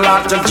 has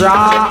locked your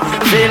jaw.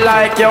 Feel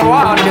like you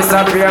want to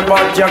disappear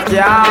but you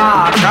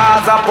can't,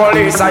 cause the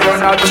police are you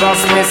not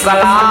trust me,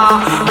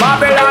 Salah.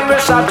 Babylon will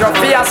shut your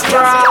face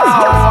strong.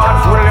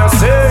 What will you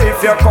say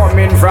if you're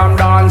coming from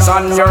dance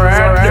on your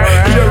head?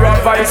 Hear a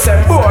voice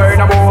say, boy,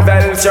 no move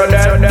else you're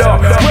dead.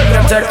 When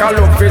you take a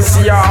look, you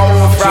see a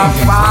home from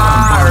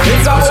far.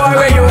 It's a war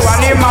where you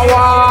and him a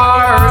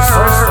war.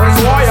 Certain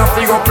boy have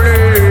to go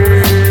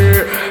play.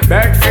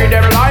 Beg for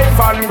them life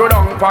and go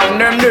down pon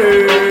them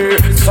day.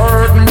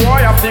 Certain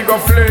boy have to go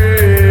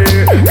flee.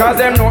 Cause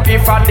them know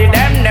if I did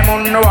them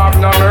won't know have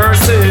no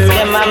mercy.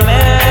 Them a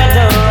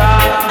murderer,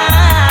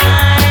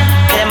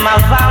 them a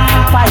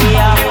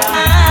vampire.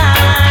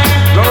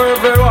 Now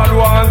everyone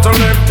want to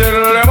live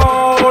till them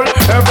old.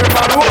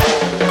 Everybody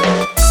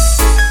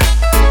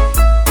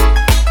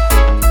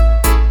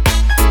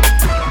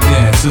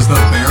This is the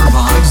Bear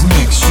Vibes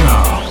Mix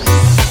Show.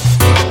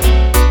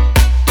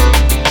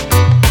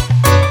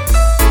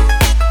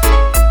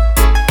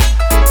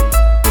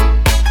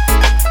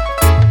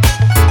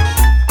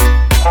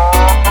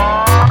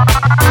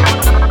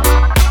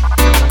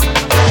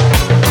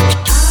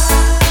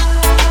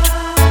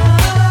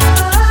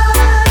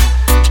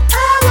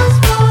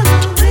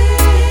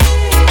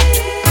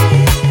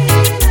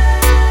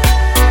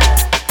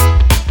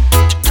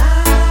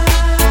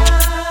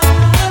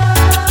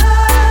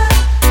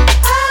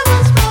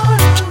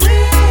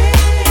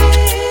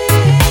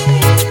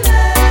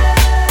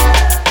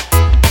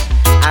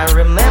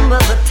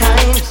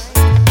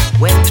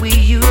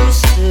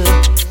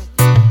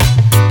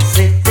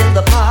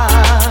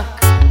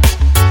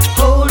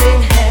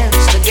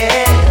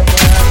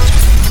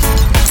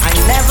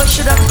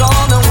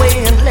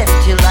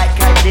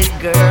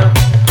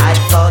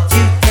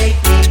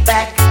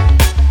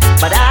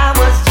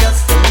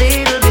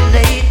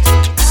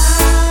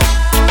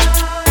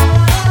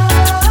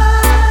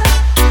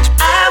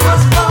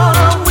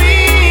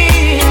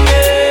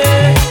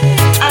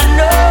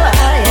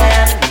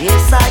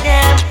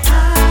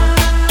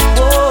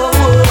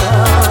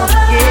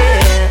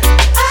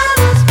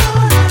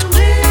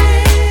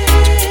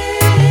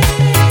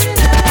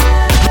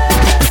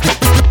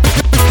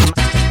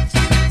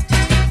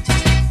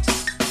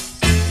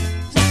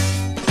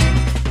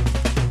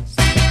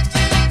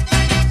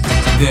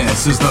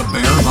 This is the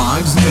Bear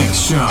Vibes Mix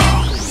Show.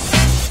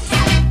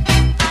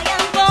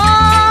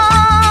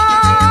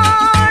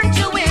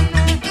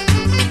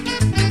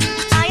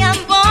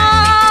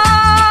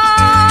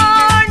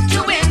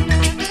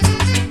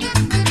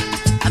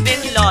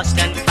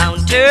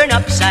 Turn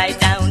upside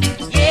down,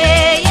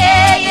 yeah,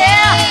 yeah,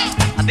 yeah.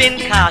 I've been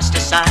cast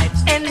aside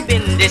and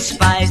been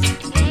despised.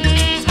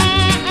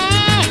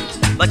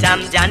 But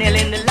I'm Daniel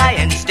in the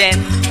lion's den,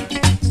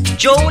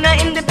 Jonah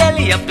in the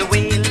belly of the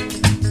whale.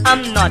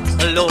 I'm not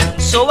alone,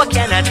 so I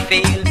cannot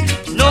fail.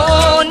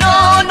 No,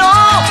 no, no,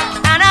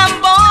 and I'm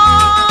born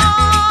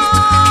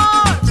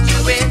to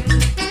win.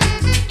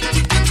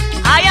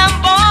 I am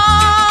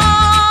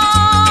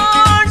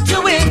born to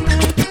win.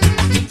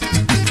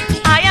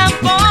 I am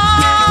born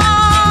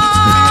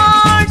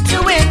to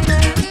win.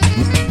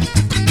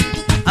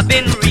 I've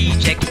been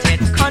rejected,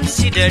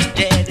 considered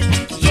dead.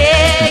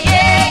 Yeah,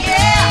 yeah,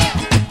 yeah.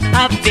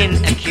 I've been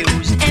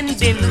accused and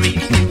been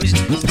refused.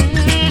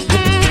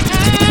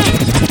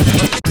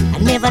 I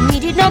never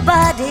needed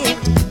nobody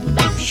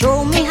to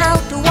show me how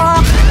to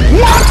walk.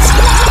 What?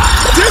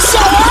 This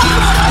song?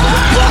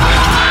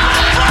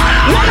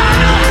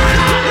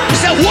 You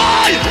said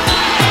why?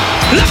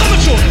 Look at my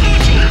tune.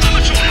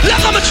 Look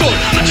at my tune.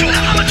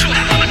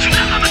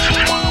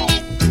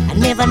 I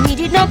never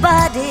needed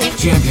nobody.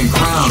 Champion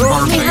Crown,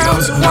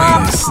 Barbados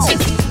greatest.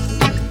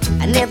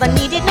 I never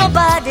needed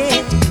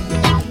nobody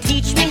to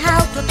teach me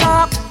how to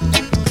talk.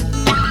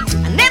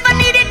 I never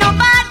needed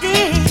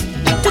nobody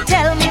to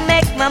tell me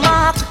make my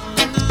mark.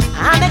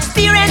 I'm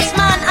experienced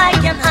man, I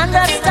can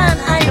understand.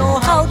 I know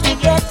how to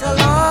get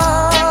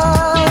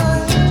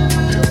along.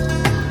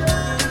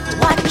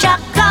 Watch a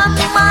come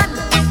man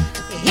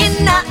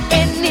in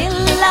any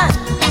land,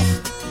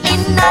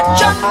 in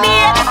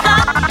Jamaica,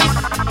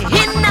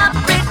 in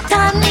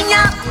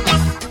Britannia.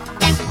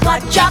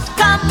 Watch a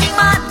come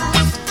man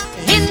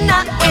in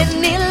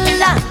any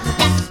land,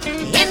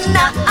 in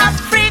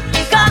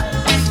Africa,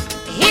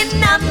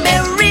 in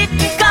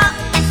America.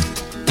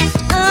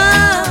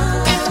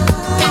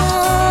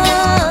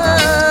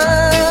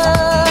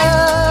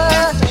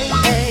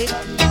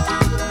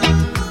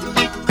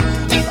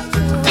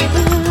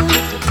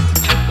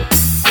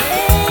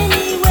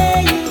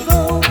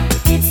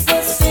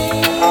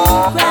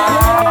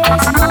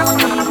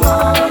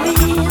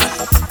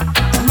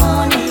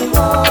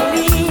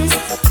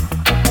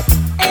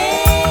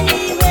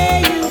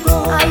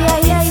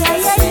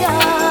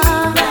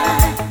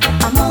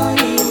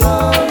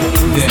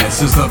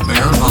 This is the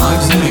Bear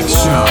Vibes Mix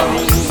Show.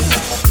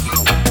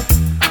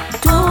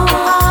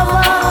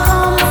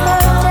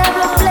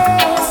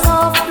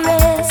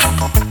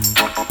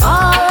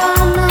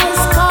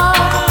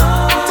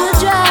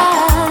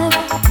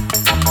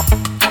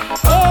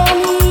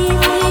 Any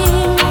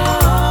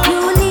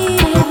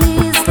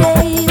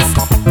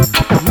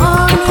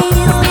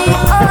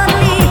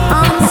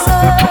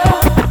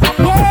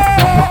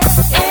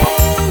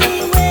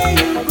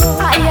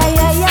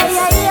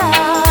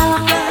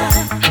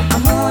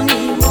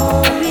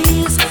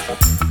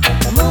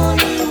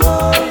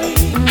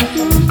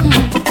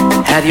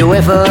Have you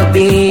ever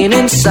been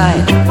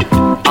inside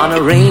on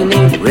a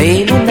rainy,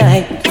 rainy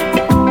night,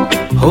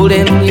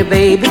 holding your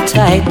baby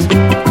tight?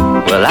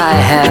 Well, I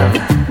have.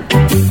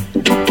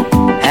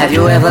 Have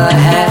you ever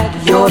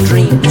had your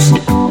dreams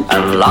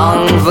and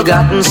long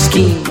forgotten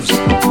schemes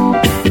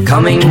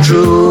coming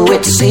true?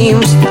 It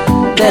seems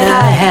that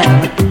I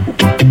have.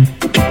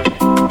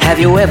 Have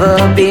you ever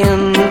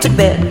been to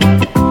bed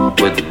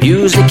with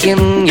music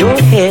in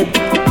your head,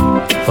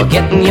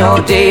 forgetting your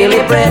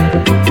daily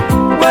bread?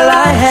 Well,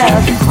 I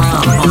have.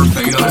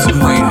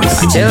 I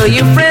tell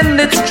you, friend,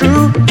 it's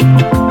true.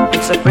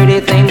 It's a pretty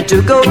thing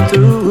to go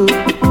through,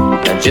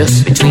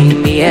 just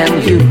between me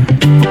and you.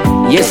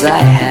 Yes, I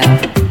have.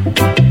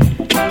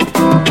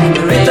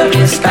 The rain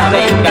is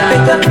coming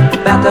down,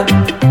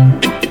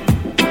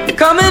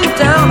 coming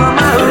down on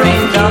my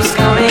raindrops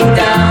coming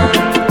down.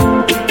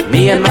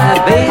 Me and my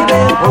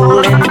baby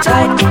holding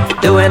tight,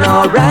 doing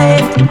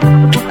alright.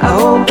 I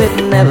hope it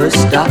never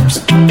stops.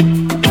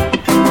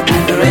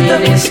 The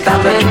rain is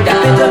coming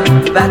down,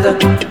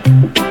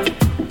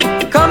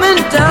 coming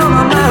down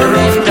on my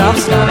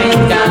raindrops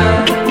coming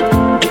down.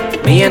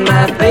 Me and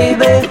my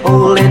baby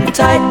holding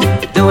tight,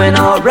 doing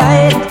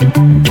alright.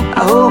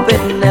 I hope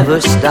it never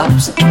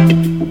stops.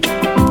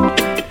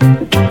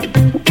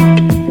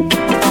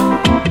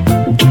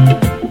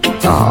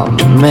 Oh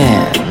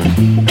man.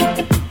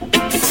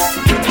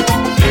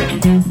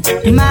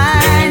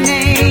 My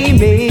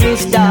name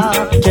is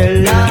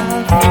Dr.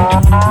 Love.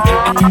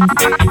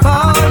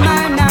 Call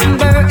my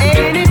number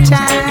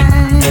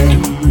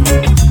anytime.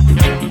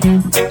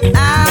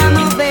 I'm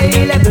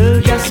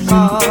available, just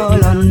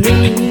call on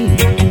me.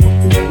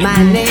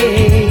 My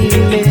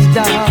name is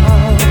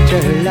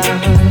Dr.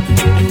 Love.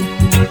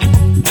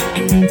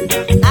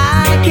 I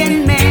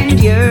can mend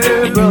your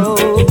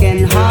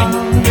broken heart,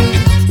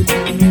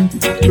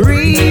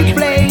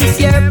 replace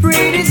your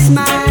pretty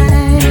smile.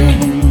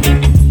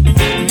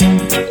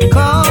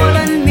 Call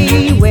on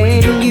me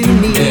when you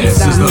need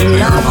some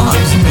love.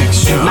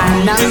 My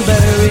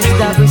number is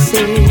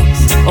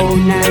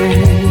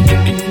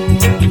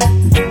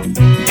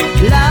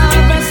 6609.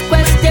 Lovers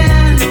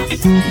questions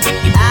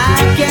I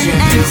can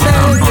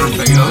answer.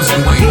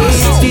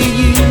 Give to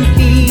you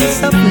peace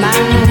of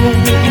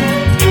mind.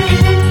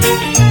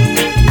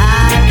 I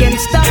can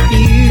stop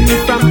you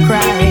from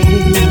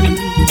crying.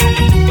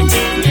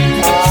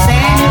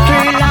 Send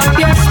thrill up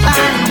your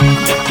spine,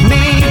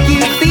 make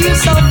you feel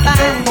so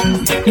fine.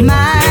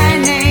 My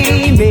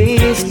name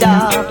is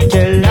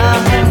Dr.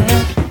 Love.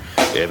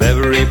 If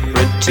every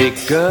pretty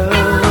girl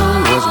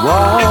was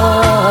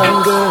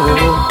one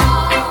girl,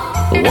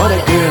 what a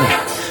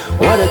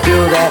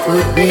girl that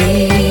would be.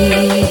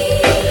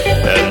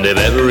 And if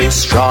every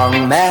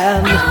strong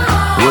man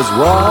was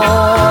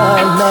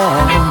one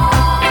man,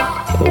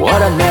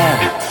 what a man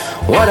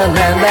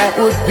that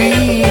would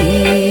be.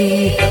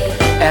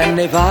 And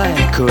if I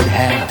could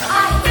have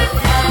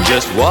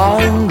just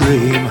one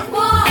dream,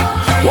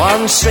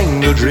 one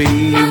single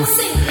dream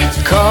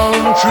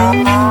come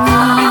true,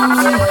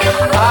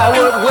 I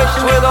would wish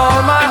with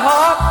all my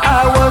heart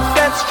I was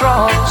that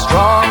strong,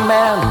 strong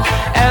man,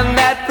 and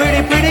that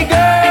pretty, pretty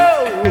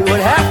girl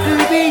would have to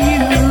be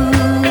you.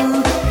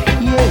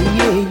 Yeah,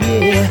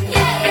 yeah, yeah.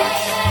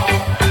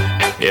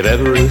 If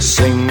every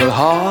single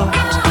heart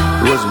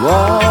was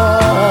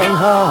one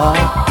heart,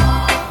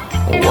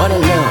 what a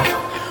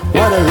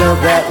love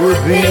that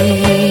would be.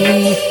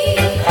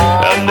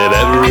 And if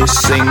every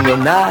single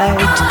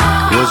night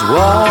was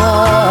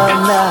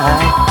one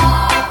night,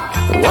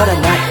 what a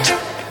night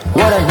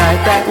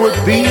that would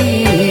be.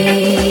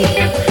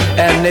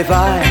 And if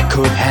I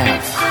could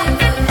have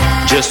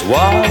just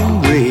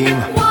one dream,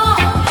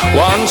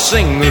 one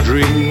single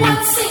dream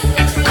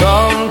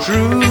come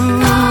true.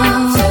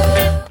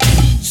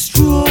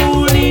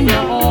 Strolling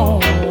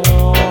on,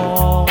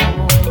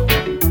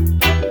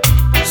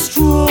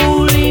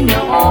 strolling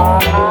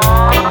on,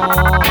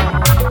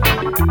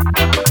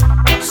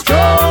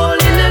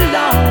 strolling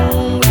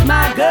along with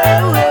my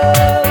girl,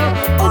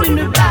 holding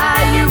the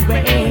bayou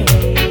way.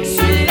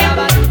 Sweet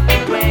about the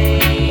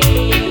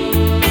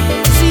rain,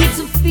 she's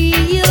a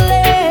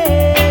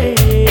feeling.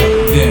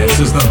 This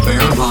is the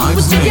Bear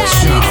Vibes Mix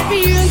Show.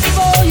 Experience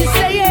for you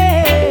say yeah.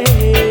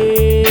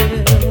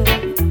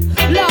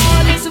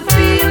 Lord, it's a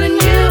feeling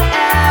you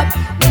have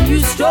when you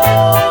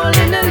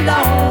strolling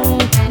along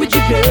with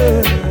your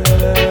girl.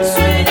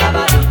 Sweet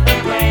about the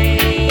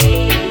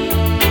rain,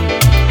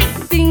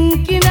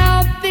 thinking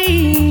of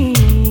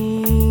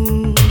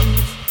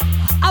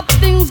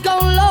things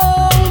gone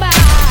long by.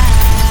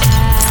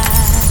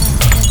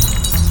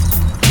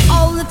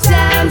 All the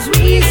times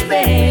we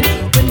spend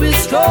when we're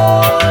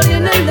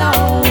strolling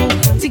along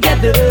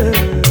together.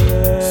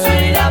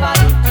 Sweet about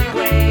the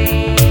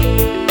rain.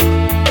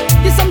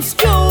 Yes, I'm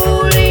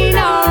strolling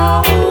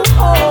on.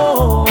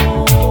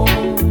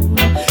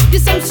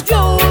 Yes, I'm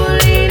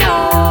strolling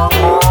on.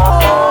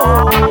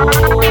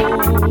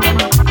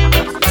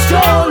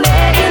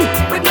 Strolling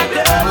with my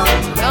girl.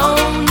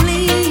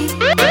 Lonely,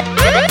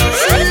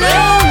 so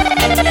lonely.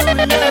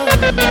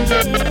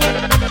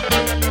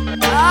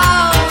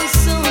 Oh,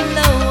 so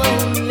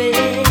lonely.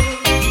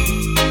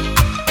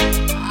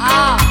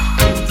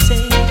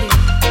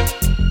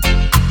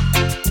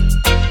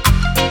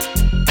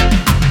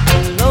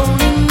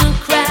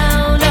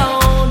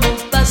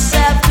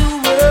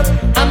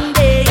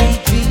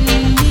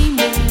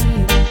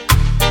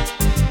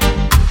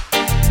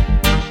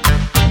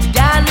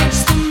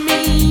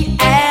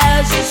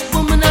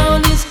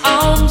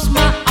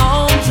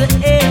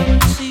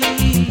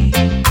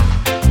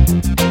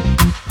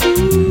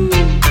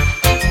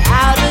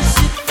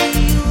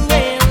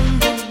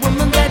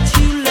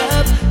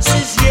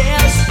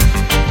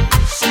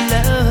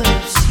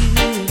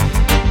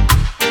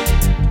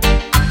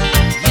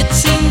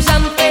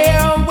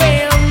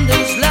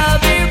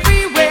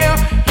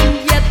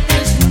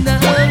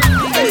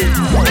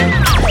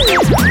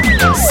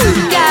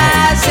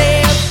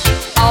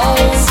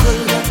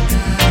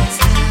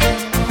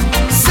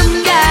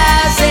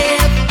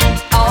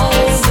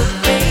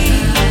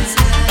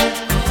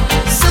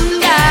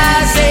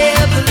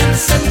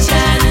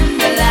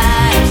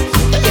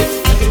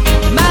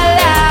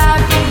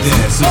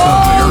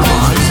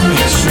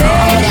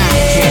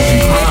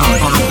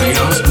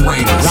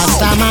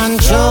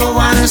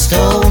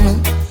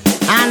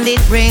 and it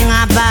bring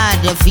a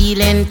bad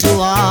feeling to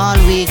all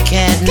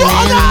wicked men.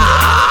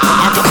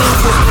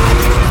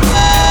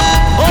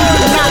 Oh,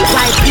 not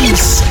thy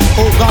peace,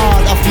 O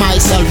God of my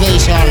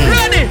salvation.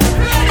 Ready.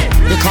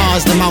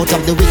 Because the mouth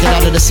of the wicked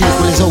out of the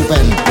sequel is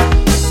open.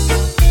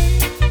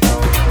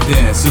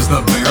 This is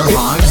the Bear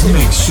Vibes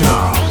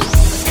Mixshow.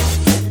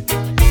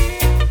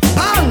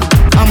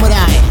 Come with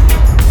I.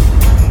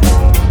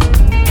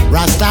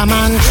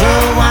 Rastaman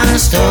throw one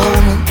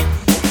stone,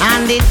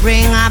 and it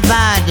bring a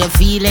bad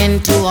feeling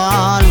to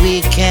all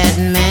wicked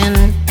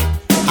men.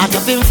 Out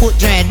up in foot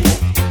dread,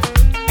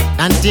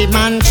 and the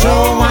man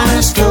throw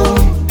one stone,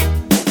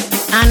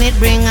 and it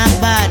bring a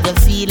bad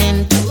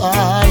feeling to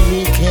all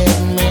wicked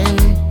men.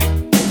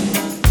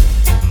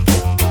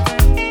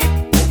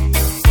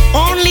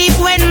 Only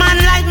when man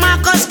like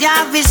Marcus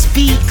Garvey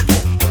speak,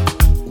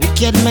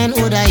 wicked men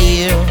would I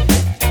hear.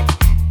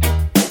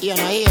 You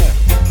know hear.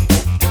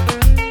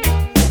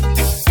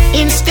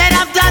 Instead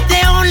of that,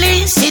 they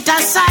only sit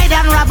aside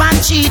and rob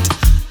and cheat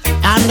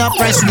and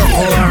oppress the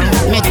poor.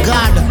 May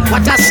God,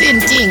 what a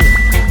sin thing.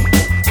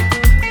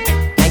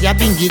 And you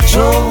been get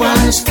throw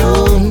one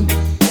stone,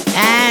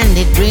 and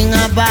it bring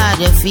a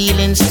bad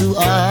feelings to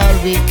all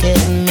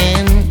wicked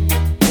men.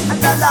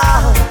 And the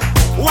Lord,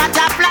 what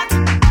a plot.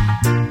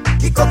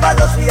 Kick up a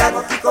dust, we are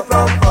gonna kick up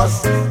round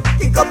us.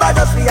 Kick up a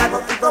dust, we are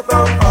gonna kick up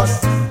round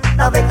us.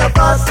 Now make the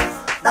fuss.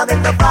 Now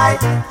make the fight,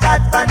 chat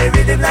on the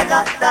rhythm like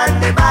a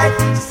dynamite.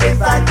 Same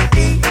fan to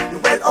be, you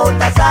well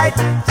out of sight.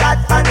 Chat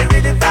on the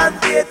rhythm from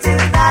day till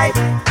night.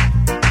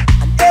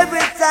 And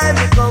every time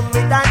you come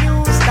with a new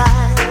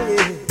style,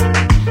 yeah.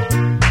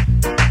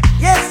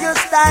 Yes, your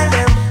style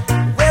them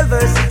well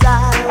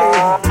versatile,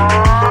 yeah.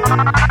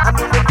 I'm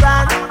in the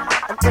brand,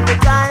 and every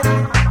time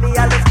me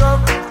always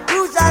come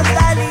use a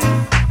style.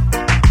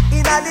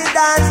 In a the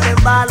dance, them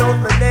ball out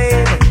my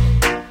name.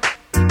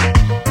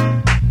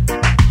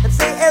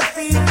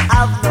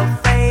 Have no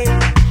fame.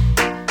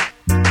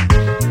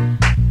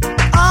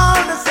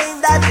 All the same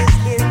that is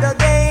in the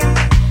game.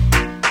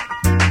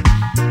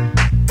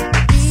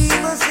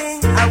 People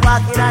sing and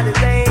walking out the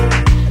rain.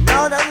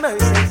 Lord have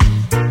mercy.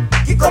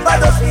 Kick up a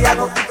dust, we are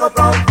gonna kick up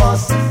round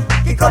bus.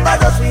 Kick up a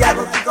dust, we are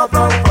gonna kick up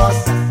round bus.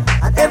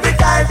 And every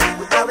time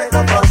we come with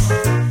a bus,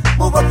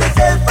 move up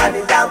yourself and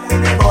the damn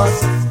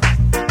minibus.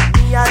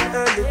 Me and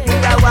early, me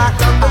I walk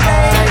on the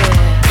lane.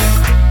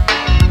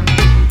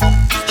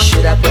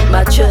 Should I put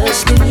my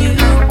trust in you?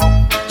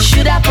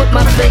 Should I put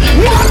my faith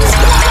in you?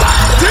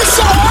 This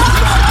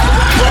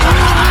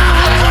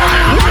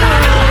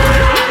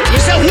you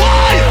said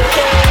why?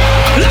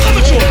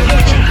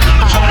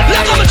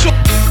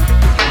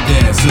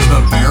 This is the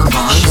Bear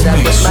Vibes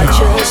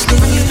Mixshow.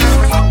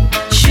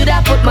 Should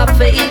I put my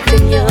faith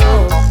in you?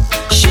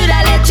 Should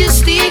I let you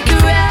stick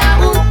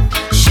around?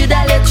 Should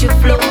I let you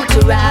float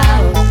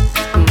around?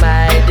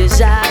 My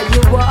desire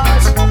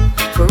was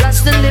for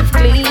us to live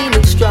clean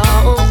and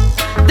strong.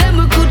 Then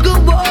we could go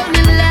on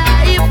in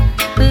life,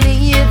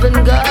 live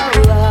and go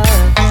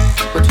on.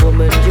 But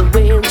woman, you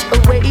went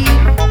away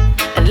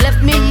and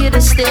left me here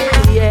to stay,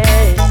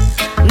 yeah.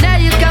 Now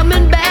you're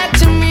coming back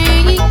to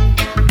me,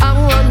 I'm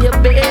on your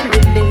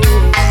bended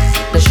knees.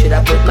 Now should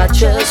I put my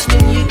trust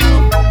in you?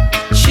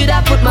 Should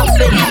I put my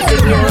faith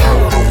in you?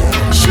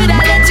 Should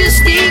I let you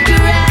stick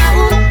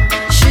around?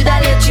 Should I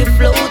let you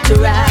float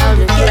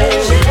around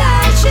again? Should I?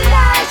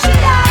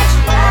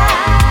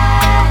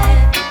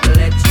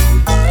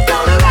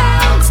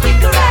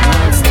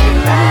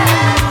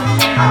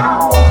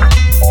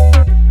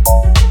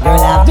 Girl,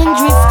 I've been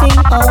drifting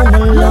on a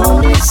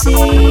lonely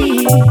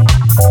sea.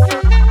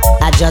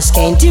 I just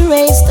can't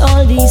erase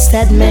all these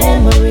sad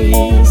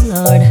memories,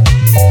 Lord.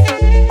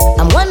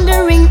 I'm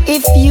wondering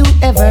if you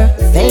ever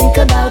think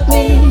about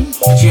me.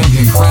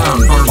 Champion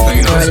Crown,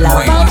 Barbados Girl,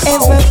 if I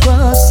ever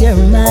cross your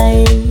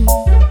mind,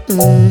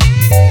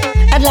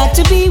 I'd like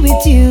to be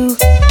with you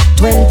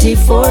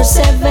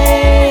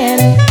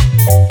 24/7.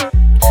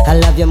 I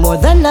love you more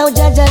than now,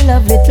 Judge, I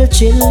love little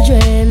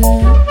children.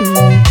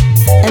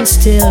 And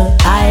still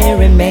I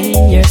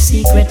remain your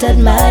secret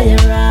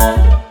admirer.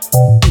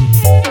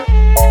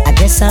 I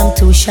guess I'm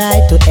too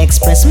shy to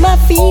express my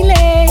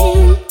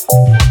feeling.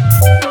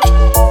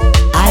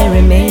 I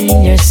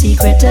remain your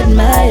secret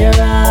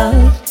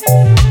admirer.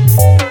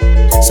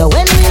 So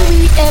when will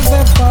we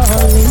ever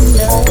fall in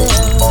love?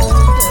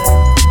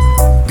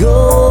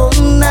 Go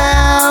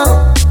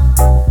now,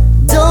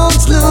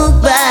 don't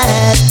look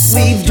back,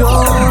 we've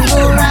drawn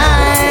the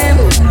line.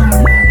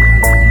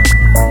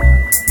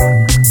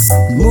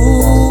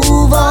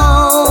 Move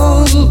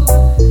on,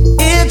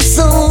 it's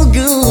so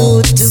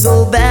good to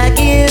go back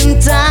in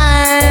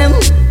time.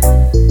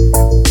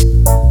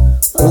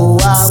 Oh,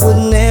 I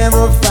would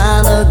never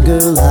find a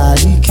girl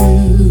like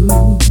you,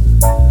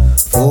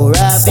 for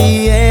I'd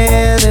be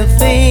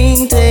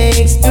anything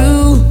takes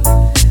two,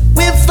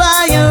 with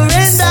fire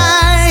and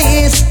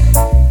ice.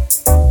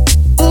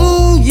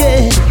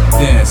 Yeah.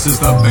 This is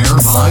the Bear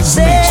Vibes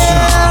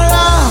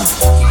Mixshow.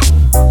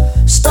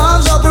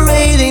 Storms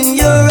operate in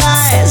your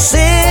eyes,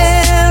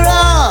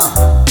 Sarah.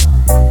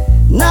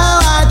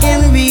 Now I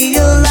can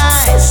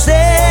realize,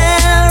 Sarah.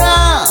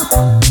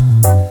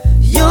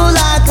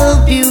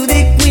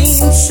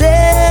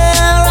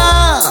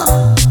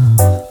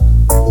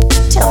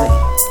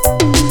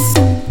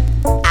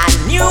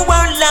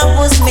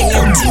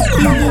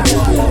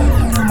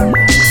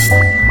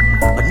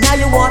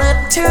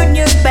 turn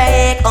your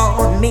back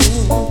on me.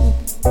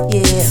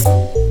 Yeah,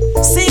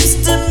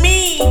 seems to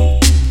me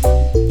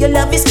your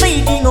love is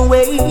fading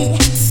away.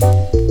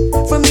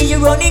 From me you're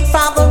running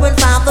farther and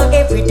farther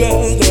every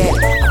day. Yeah,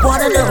 I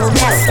wanna know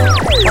now,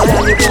 why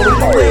are you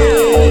going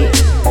away?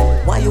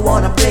 Why you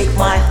wanna break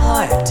my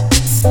heart?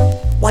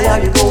 Why are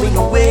you going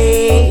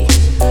away?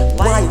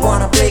 Why you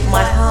wanna break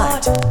my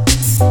heart?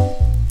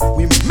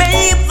 We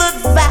made the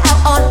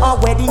vow on our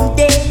wedding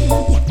day.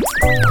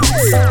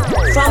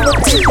 From the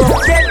tip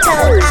of your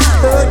tongue I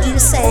heard you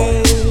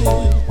say,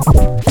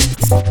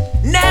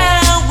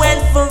 now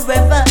and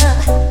forever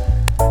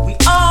we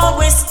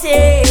always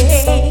stay.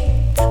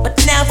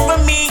 But now for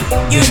me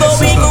you're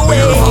going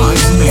away.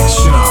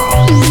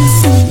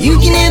 You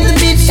can have the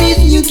bitches,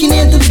 you can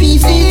have the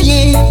pieces,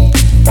 yeah,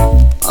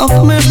 of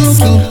my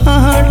broken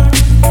heart.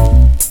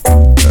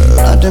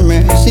 Lord of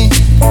mercy.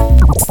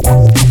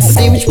 But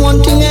there is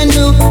one thing I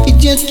know, it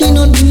just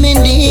cannot be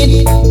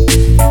mended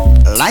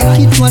like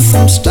it was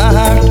from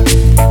start.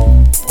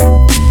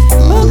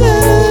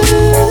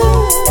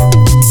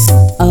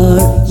 Are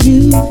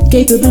you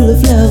capable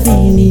of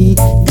loving me?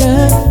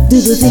 God, do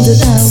the things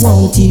that I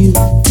want you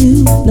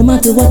to. No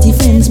matter what your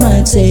friends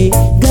might say,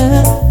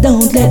 God,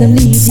 don't let them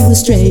lead you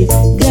astray.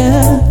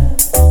 God,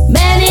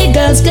 many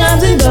girls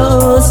comes and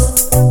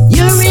goes.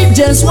 You reap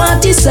just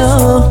what you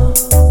sow.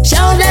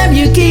 Show them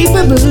you're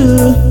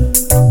capable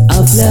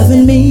of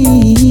loving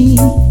me.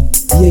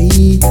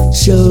 Yeah,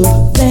 show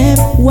them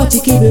what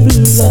you're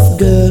capable of,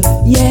 girl.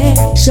 Yeah,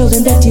 show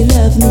them that you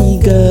love me,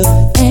 girl.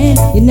 And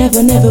you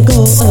never, never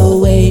go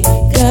away,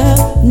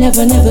 girl.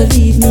 Never, never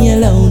leave me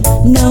alone,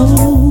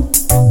 no.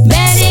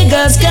 Many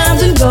girls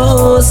comes and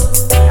goes.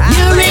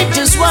 You reap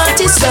just what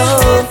you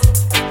sow.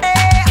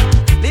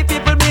 Leave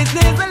people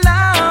business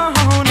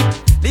alone.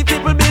 Leave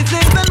people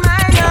business and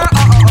mind your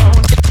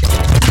own.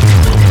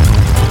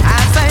 I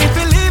say if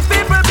you leave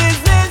people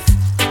business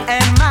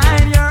and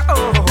mind your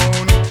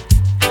own.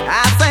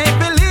 I say if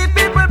you leave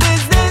people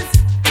business,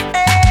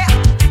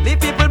 leave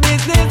people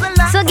business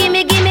alone. So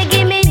gimme,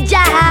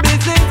 job.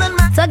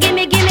 So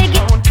gimme.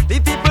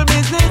 Leave people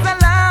business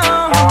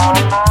alone.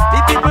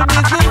 Leave people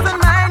business and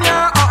mind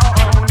your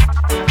own.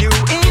 You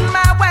in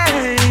my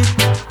way,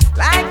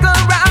 like a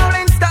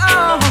rolling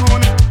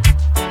stone,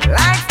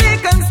 like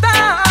stick and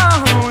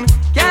stone,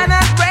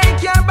 cannot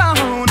break your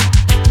bone.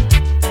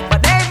 But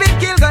David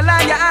killed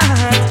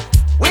Goliath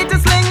with a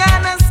sling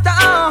and a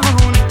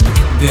stone.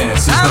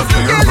 This is the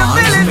Bear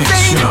Vibes Mix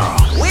Show.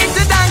 With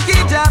the donkey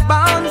job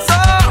on, so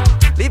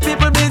leave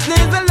people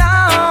business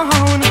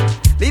alone.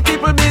 Leave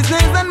people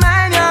business and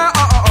mind your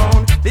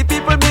own. Leave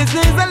people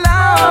business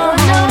alone.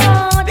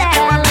 Oh, Leave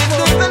people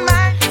business and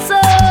mind. So,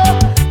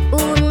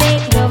 who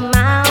make the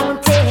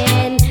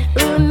mountain?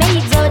 Who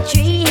makes the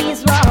trees,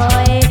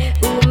 boy?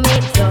 Who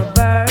makes the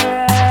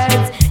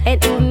birds? And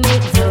who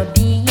makes the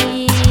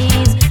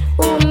bees?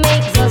 Who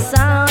makes the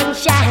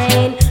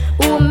sunshine?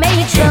 Who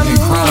makes the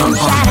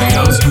moonshine?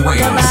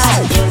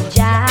 Nobody,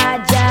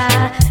 Jaja,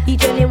 he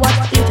tell me what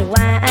to eat and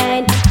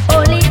wine.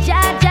 Only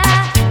Jaja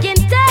can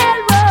tell,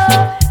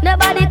 whoa.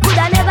 Nobody could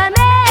have never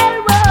made,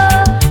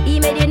 whoa. He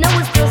made your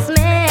nose to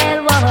smell,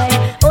 boy.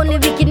 Only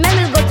wicked men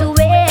will go to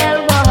well,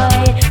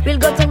 boy. We'll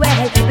go to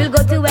well, we'll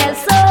go to well,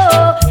 so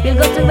we'll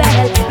go to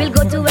well, we'll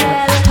go to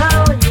well.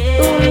 Oh, yeah.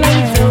 Who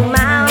made the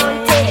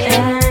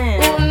mountain?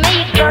 Who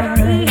made the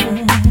tree?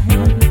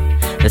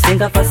 Just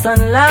think of a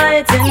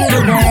sunlight in the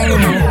day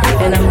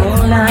and a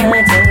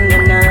moonlight in the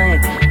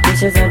night.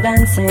 Fishes are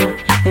dancing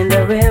in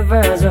the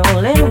rivers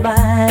rolling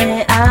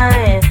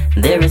by.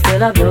 There is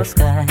still a blue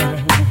sky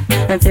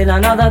until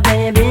another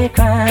baby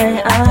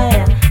cry.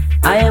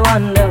 I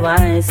wonder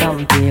why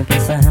some people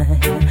sigh.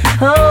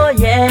 Oh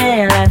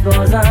yeah, life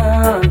goes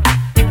on.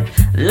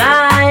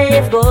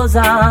 Life goes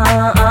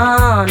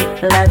on,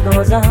 life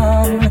goes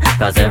on.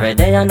 Cause every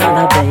day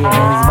another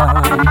baby's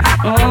born.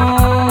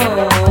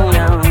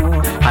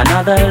 No.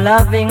 Another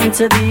loving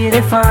to be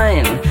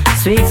defined.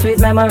 Sweet, sweet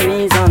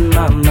memories on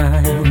my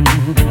mind.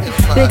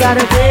 We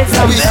gotta take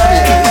some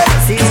time.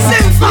 See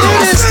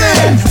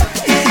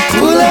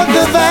Pull up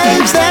the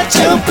vibes that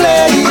you're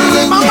playing.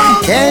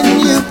 Can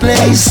you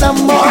play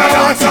some more?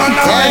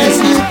 Can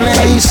you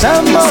play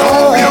some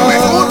more?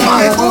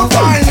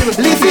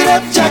 Lift it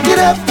up, jack it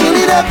up, pull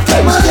it up,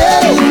 come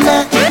again.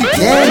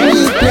 Can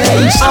you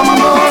play some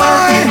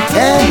more?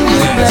 Can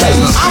you play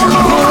some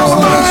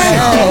more?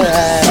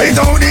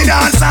 Without the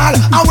dancehall,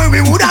 and when we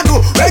woulda do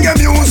reggae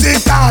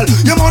music hall,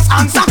 you must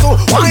answer to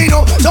wind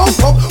up, jump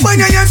up. When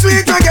you hear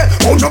sweet reggae,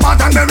 put your bat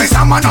and bury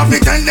some man of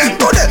it, tell them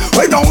today.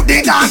 Without the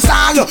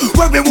dancehall,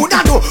 when we woulda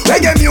do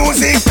reggae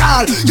music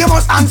hall, you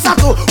must answer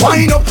to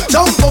wind up,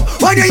 jump up.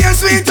 When you hear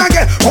sweet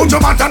reggae, put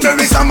your bat and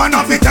bury some man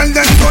of it, tell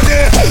them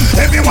today.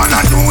 Everyone a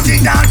do the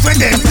dance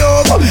with them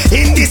love.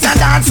 In this a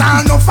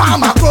dancehall, no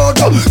farmer crowd.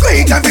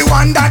 Greet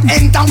everyone that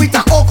enter with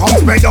a hook,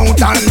 come spread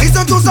out and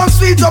listen to some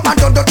sweet dub and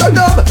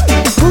dub.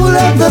 Pull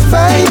up the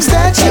vibes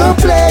that you're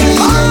playing.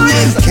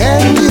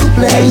 Can you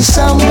play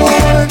some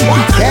more?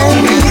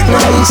 Can you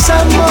play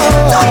some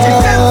more?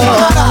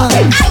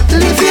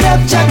 Lift it up,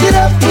 jack it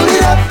up, pull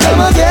it up, come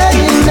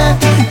again.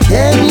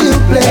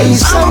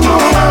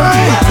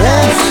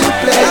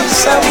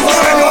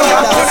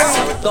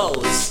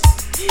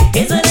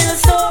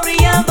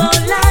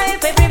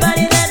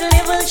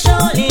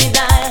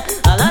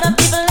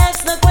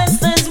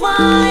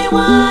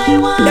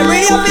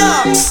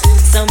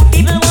 Some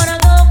people wanna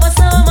go for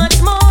so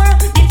much more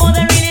before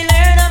they really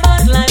learn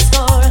about life's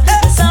score.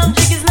 The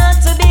subject is not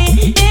to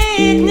be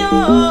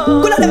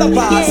ignored. Could I never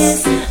pass?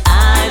 Yes,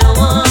 I don't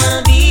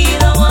wanna be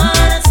the one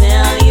to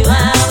tell you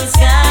how it's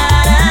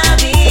gotta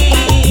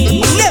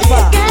be.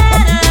 Never.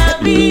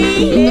 Gotta be.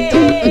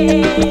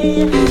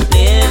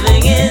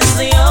 Living is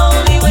the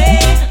only way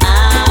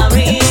I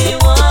really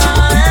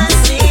wanna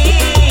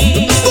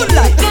see. Good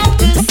life. Got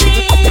to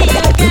see, you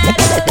gotta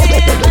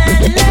live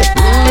and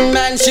love.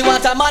 Man, she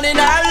want a man in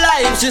her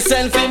life. She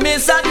send for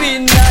Miss a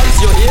Tweet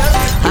nice, you hear?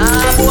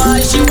 Ah boy,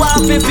 she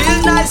want to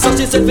feel nice, so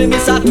she send for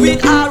Miss a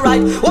Tweet.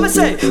 Alright, what me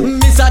say?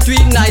 Miss a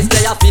Tweet nice,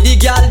 they a for the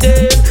girl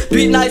dem.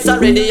 Tweet nice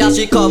already, and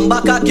she come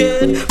back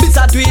again. Miss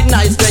a Tweet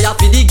nice, they a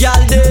for the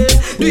girl dem.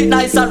 Tweet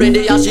nice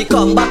already, and she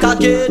come back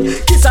again.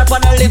 Kiss her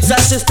on her lips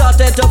and she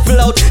started to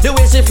float. The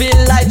way she feel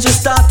like she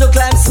start to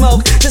climb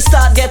smoke. She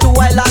start get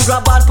wild and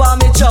grab on for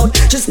me chout.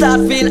 She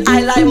start feel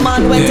I like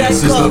man when they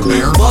come.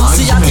 But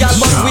she a girl,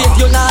 but wait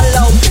you not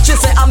loud. She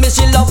say I miss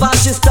she love and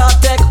she start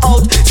take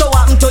out. So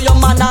what happened to your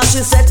man and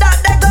she said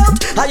that they out.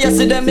 I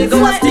yesterday me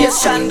go a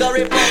station go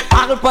report.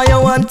 I'll buy you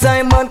one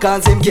time man,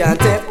 cause him can't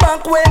take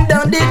back when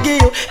down they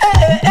give you.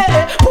 Hey, hey,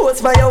 hey,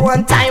 post for you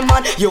one time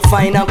man. You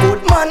find a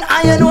good man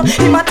and you know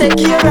him a take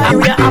care of you.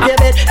 You have your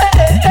bed.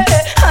 Hey, hey,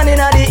 hey, hand in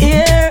the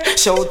ear.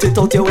 Shout it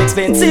out, you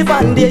expensive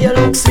and there you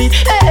look sweet.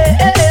 Hey,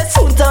 hey, hey,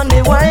 soon turn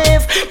the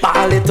wife.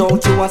 Ball it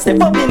out, you want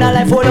step up in a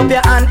life. Hold up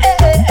your hand. Hey,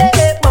 hey, hey,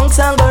 hey, bounce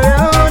and go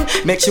round.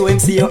 Make sure him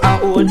see you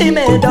and hold him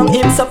head down,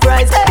 him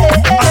surprised. Hey,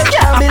 hey, hey,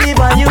 can't believe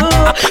on you.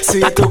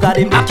 Sweet to God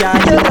him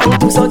can't you down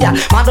to so yeah.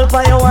 Model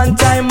for you one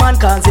time man,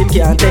 cause him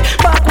can't take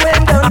back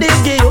when down this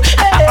give you.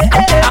 Hey,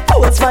 hey, hey,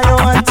 post for you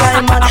one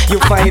time man. You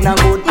find a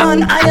good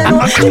man, I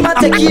know him a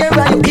take care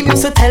of you. Him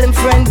used to tell him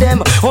friend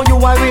them, oh you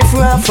are riff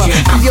raff.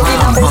 You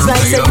in a bus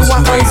like say you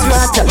want ice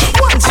rat.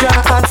 One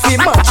strap and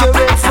feel much you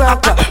red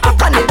frack.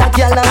 Back on that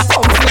girl and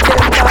come with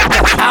them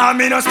back. I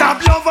me no stop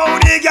love how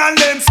the girl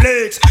them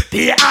flex.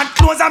 Pay and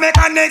clothes and make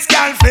a next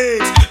girl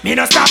flex. Me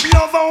no stop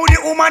love how the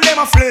woman them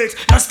a flex.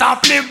 No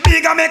stop live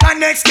big and make a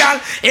next girl.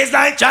 It's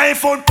like giant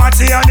food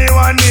party and the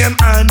one name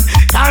and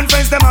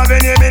conference them have a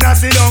name in a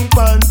sit down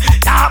pan.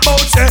 Talk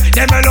about say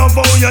them a love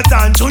how you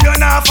turn. So you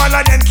not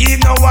follow them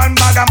keep no one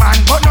bag a man.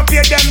 But no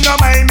pay them no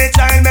mind me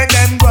child make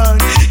them run.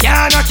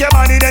 Can't knock your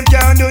body them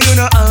can't do you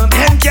no harm.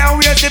 Them can't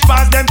wait to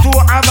pass them to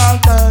a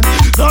Balkan.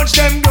 Touch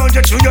them down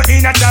you through you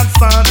in a trap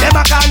farm. Them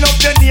a call up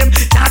your name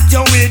that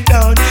you wait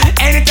down.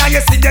 Anytime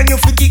you see them you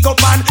fi kick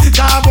up and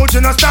talk about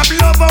you no stop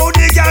love how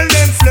the girl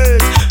them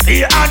flex.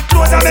 Be hard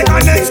clothes and make a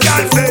next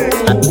girl flex.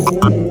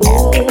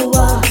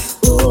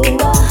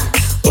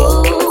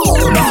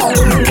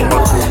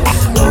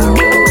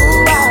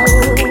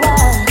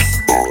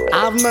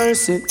 Have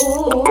mercy.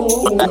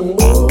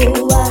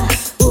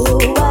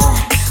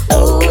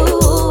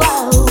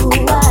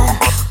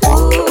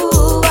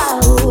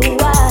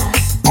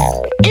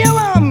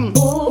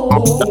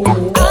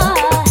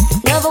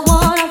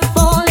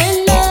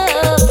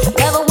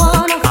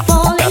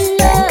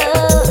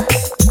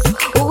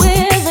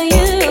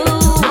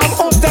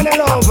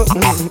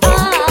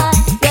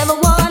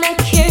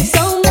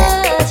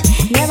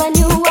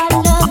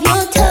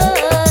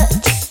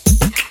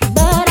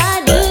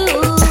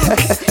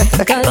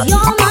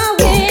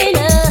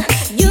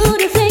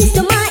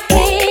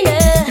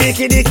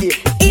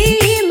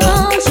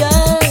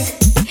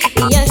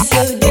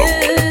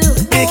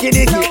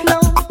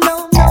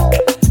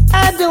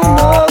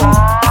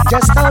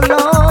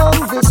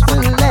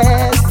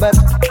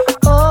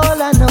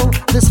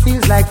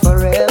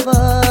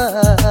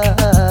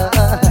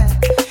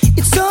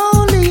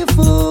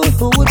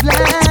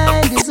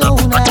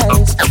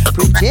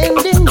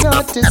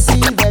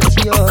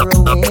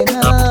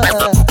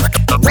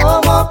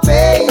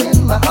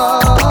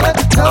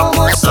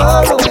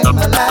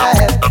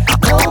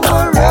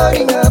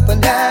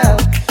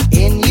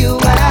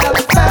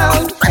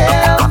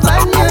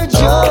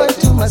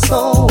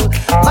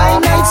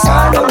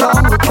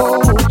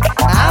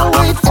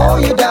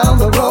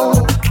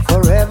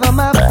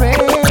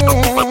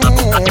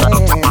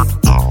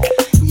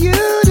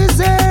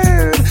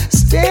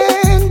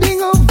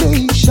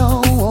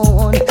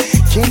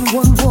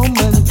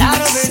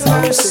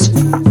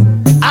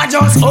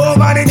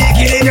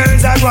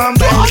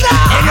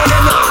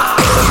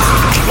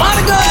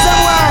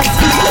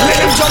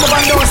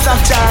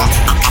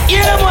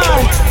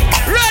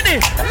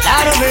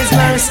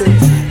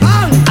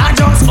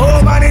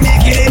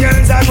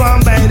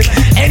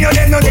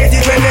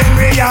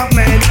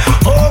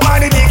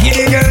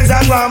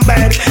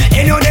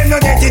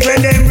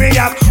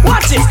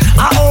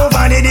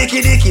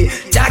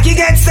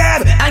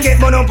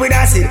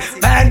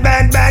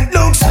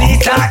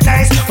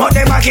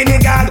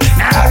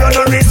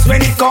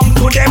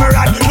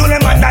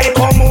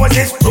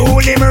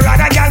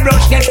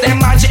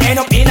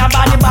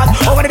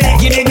 Over the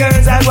bikini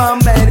girls and one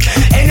bed.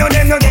 And you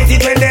them no get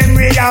it when them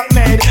real up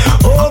mad.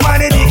 Oh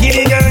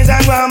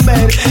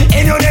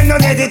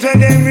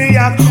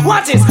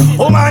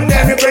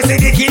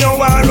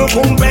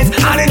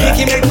And the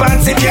dicky make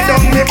fancy, you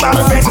don't make back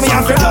friends. Me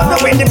have to love the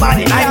way the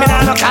body, I mean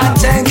I no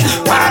content.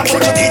 Why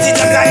would you teach it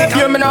just like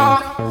you, me know?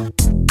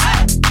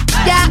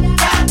 Yeah,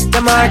 the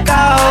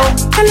Marco.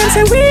 And them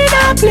say we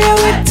not play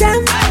with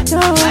them,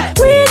 no.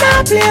 We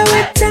not play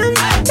with them,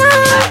 no.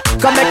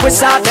 Come make we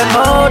sort them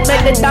out.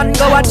 Make the done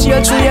go watch you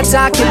through your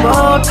talking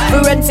about.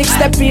 Forensic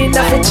step in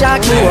of the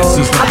chalk you out.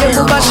 And the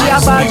woman she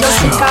have all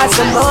just because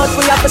them out.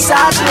 We have to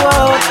sort you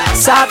out,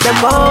 sort them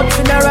out.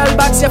 Funeral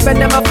box you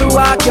friend them have to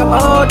walk you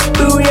out.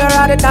 Beware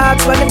of the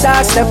dogs when the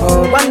dogs step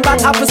out. One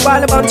bad apple spoil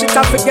a bunch of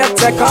top forget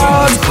take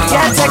out.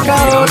 Yeah, take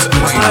out.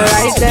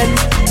 Alright then.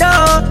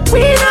 No,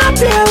 we not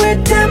play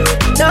with them.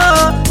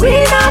 No,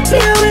 we not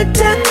play with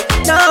them.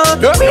 No,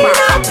 we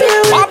not play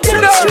with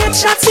them. Straight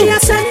shots we a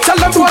send. Tell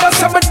them what I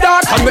say me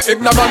dark. And me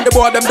ignorant, the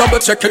boy them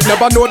double check it.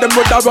 Never know them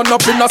would I run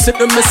up in a sit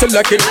and me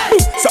select it.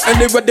 So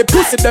anyway the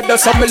pussy dead,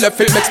 that's how me left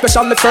it. Make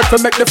special effort to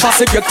make the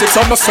fussy get it.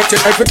 So no set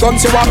it. Every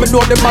guns you want me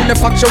know the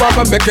manufacturer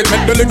and make it.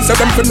 Make the links of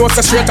them for know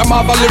so straight I'm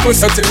have a little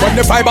set it. When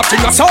the vibe a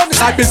thing a sound is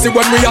like busy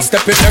when we a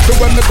step it.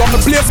 Everywhere me go me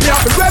place me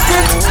have to rep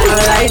it.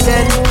 Alright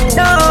then.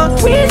 No,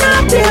 we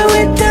not play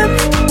with them.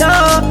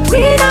 No,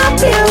 we not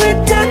play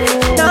with them.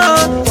 No,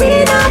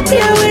 we not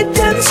play with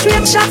them.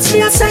 Straight shots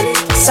we a send.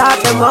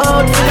 Sort them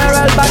out.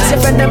 Funeral box you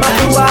friend them have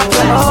to walk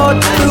them out.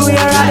 Beware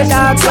of the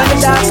dogs when the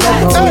dogs step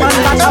out. One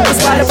back up is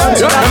while the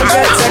bunch of them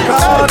get take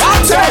out.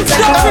 Get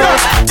take out.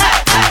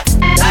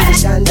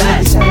 Dancehan.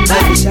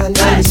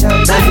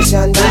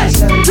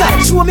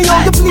 Show me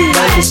how you play.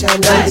 Dancehan.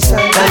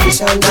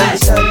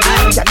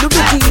 Yeah, look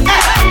at it.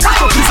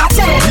 Cock up is a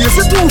 10. Here's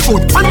a 2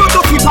 foot and no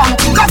dirty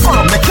panty. Cock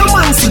up, make your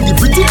man see the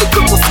pretty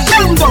little pussy.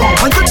 Bend down,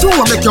 and the 2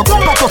 make your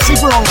bumper touch the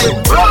ground.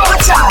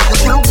 Watch out, you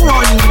can't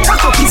run.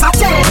 Cock up is a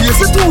 10.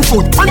 Here's a 2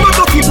 foot and no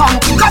dirty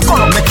panty. Cock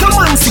up, make your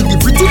man see the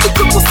pretty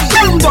little pussy.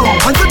 Bend down,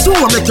 and the 2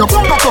 make your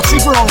bumper touch the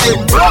ground.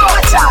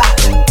 Watch out.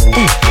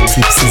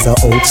 Tipsies are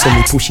out, so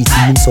me push it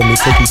in, so me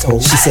take it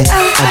out. She said,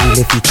 I will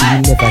left it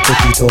in, never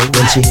take it out.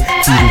 When she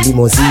feel the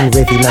limousine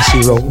revving as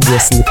she roll, your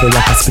slipper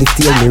like a split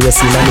tail, me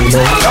wrestling and me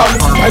know.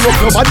 I love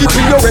your body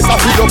till your rest of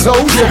your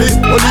clothes, baby.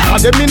 Only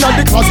for them in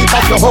the closet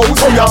of your house.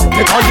 Oh yeah,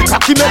 take on the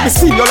cocky, make me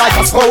see you like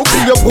a smoke.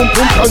 Till your pum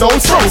pum turn out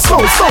slow.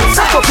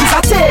 Cock up is a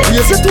 10.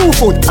 Here's a 2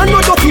 foot and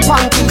no dirty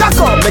panty. Cock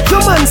up, make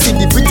your man see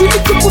the pretty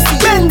little pussy.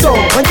 Bend down,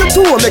 and the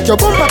 2 make your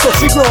bumper touch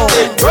the ground.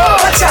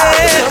 Watch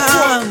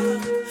out.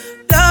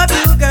 Love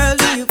you, girl,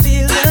 do you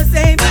feel the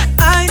same?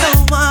 I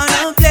don't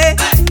wanna play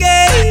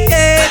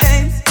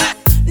games,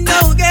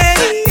 no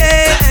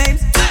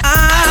games.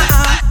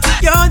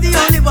 You're the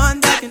only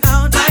one that can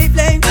out my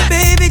flame.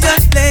 Baby,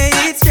 just play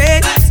it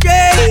straight.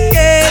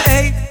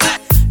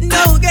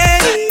 No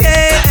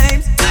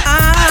games.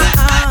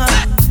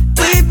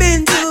 We've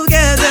been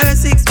together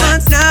 6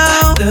 months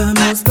now. The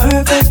most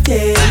perfect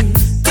days.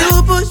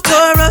 You push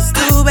for us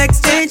to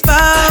exchange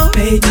vows.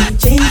 Baby,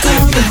 change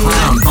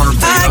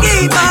I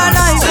gave my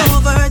life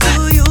over to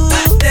you,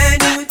 then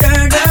you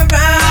turned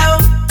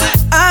around.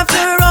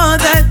 After all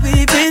that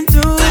we've been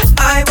through,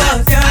 I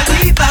was your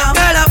rebound.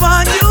 Girl, I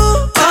want you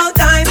all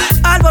time,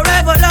 I'll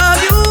forever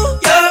love you,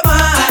 you're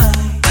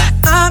mine.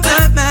 I'm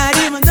not mad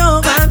even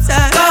though I'm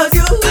sad, cause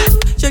you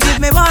should give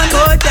me one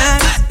more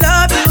chance.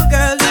 Love you,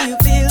 girl, do you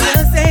feel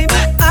the same?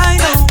 I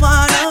don't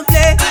wanna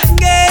play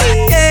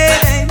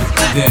games.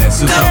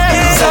 This is the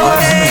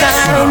Mixshow.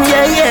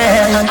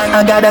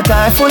 I got a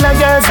car full of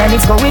girls and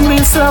it's going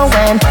real slow.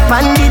 And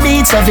on the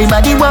beach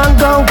everybody want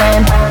go.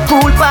 And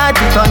pool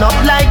party turn up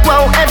like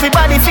wow.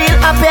 Everybody feel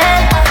happy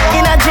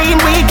in a dream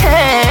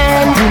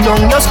weekend. You know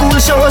your school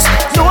shows,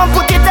 don't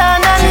put it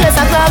on unless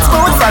a class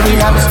food for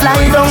real.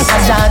 Fly down a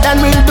Jordan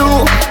will do.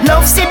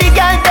 Love see the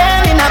girl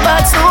them in a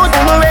bad suit.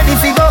 I'm ready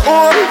to go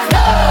home.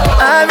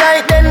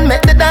 Alright then,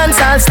 make the dance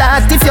all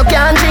start. If you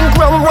can't drink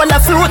rum, roll a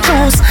fruit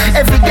juice.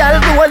 Every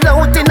girl roll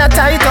out in a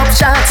tight up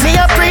shots. Me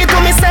a pray to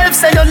myself,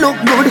 say you look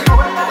good.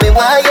 Me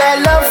want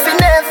your love fi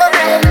never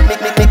end.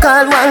 Me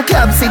call one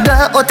cab fi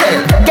the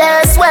hotel.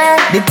 Guess where?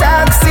 The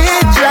taxi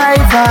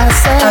driver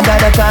said I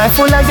got a car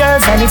full of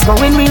girls and it's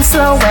going real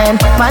slow. And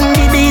on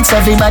the beach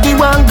everybody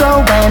want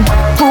go. And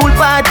pool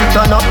party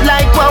turn up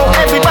like wow.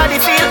 Everybody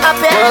feel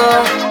happy.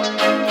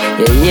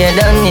 Yeah,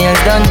 done, nails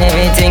done,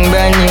 everything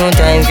brand new.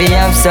 Time for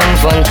have some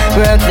fun.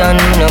 Work done,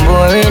 no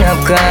boring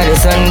up, cause the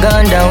sun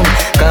gone down.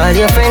 Call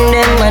your friend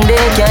them and they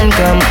can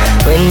come.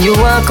 When you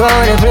walk out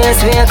the place,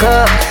 wake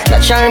up.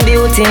 Natural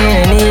beauty,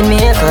 you need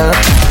makeup.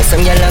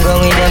 Some y'all go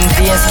with them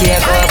face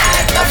cake up.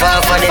 Far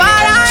for them.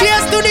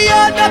 Cheers to the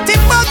old dirty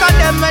fuck and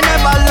them I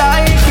never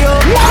like you.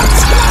 What?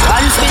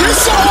 Once me do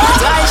so,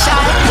 try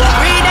shot.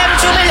 Read them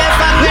to me left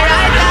and me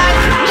right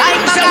hand. Like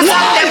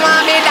Microsoft, them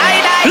want me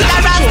die. The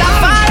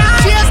Rastafari.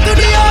 Cheers to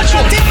the old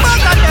dirty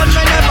fuck and them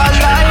I never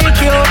like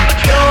you.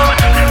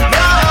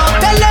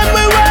 Tell them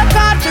we work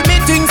hard for me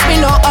things me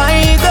no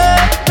either.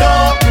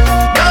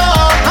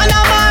 And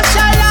I'm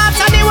martial arts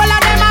and the whole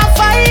of them a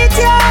fight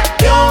you.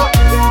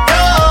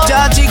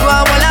 Judge go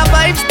a whole of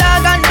vibes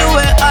dog and do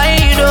it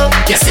I do.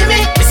 You see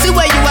me? You see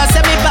where you are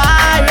say me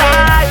bad.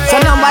 So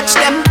now watch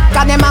them,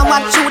 cause them a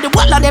watch you. The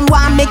whole of them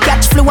want me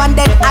catch flu and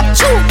then at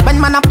you. When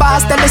man a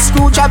pass, tell the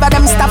screwdriver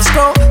them stop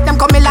screw. Them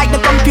coming like the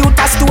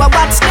computers to a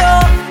what's new.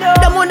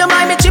 Them wonder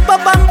mind me chip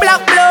up and black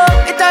blow.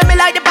 It tell me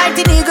like the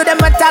pinty nigga them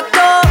attack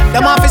go.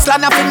 Them office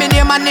land for me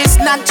name and it's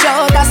not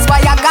true. That's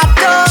why I got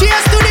to.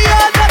 Cheers to the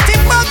old but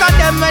if fuck of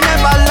them I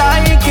never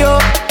like you.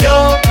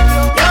 Yo,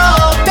 yo.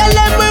 Tell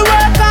them we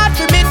work hard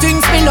for me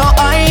things me no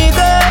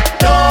either.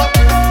 Yo,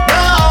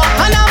 yo.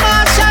 And I'm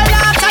a shy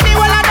and the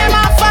whole of them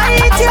a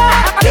fight you.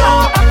 Yo,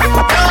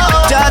 yo.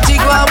 Judgy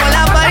go and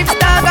all a vibes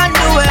dog and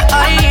do it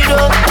I do.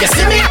 You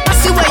see me?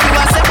 See where you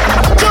are say.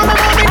 Show me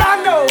money.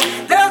 I know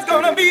there's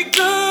gonna be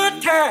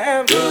good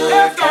times.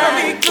 There's gonna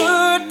be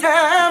good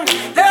times.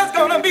 There's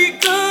gonna be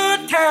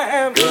good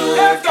times.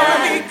 There's gonna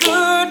be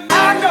good.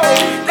 I know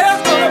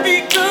there's gonna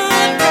be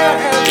good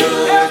times.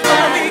 There's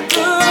gonna be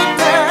good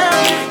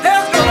times.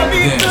 There's gonna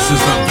be good. This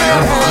is the Bear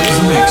Vibes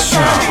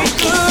Mixshow.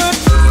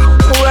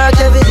 Work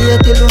every day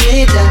till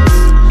we weekends.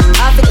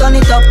 I fi turn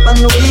it up on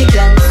the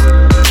weekends.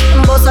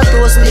 Boss a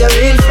toast to your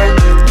real friend.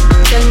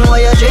 Tell me why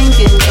you're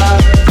drinking, car.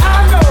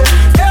 I know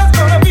there's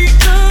gonna be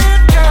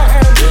good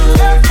times.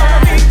 There's gonna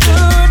be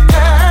good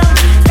times.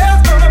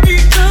 There's gonna be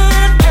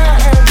good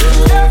times.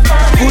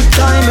 Good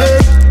time, hey.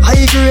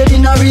 High grade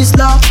in a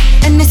Rizla.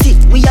 NSC,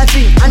 we a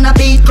drink and a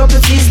beat couple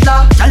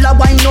sizzler. Tell her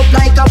wind up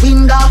like a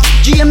window.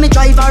 GM me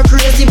drive her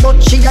crazy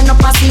but she a no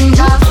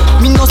passenger.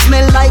 Me no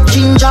smell like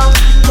ginger.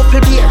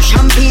 Couple beer,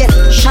 champagne,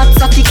 shots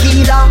of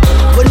tequila.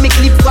 When me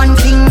clip one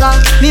finger,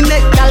 me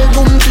make gal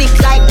boom click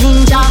like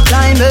ninja.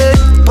 Climb it,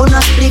 on a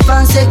split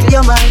and settle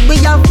your mind. We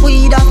have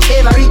weed of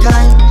every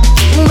kind.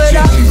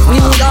 Whether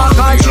New York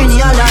or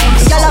Trinidad line,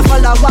 gal a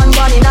follow one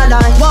in a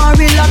line. One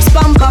relax,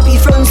 pump happy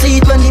front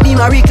seat when the beam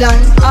a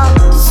recline.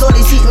 So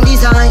the seating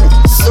design.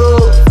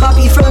 So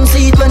happy front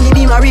seat when the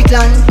beam a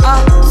recline.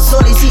 So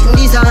the seating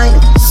design.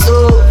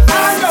 So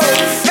I know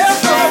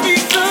there's gonna be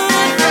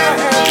good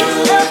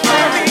times. There's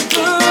gonna be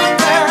good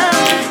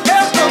times.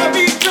 There's gonna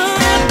be good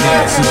times.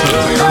 This is the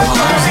Bear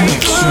Vibes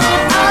Mixshow.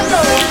 I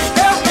know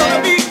there's gonna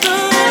be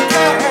good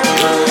times.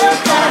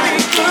 There's gonna be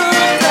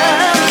good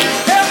times.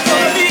 There's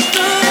gonna be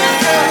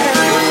good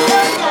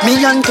times.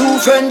 me and two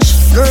French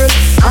girls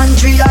on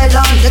 3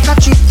 Island. Take a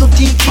trip to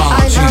Tiki Follow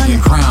Island.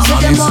 Champion Crown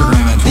on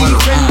Instagram and Twitter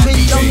at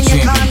DJ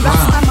Champion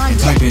Crown. And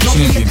type in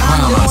Champion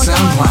Crown on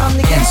SoundCloud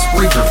and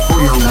Spreaker for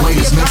your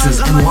latest mixes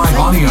and live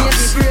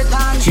audios.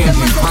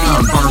 Champion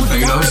Crown,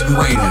 Barbados'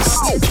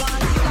 greatest.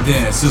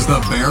 This is the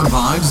Bear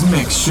Vibes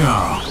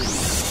Mixshow.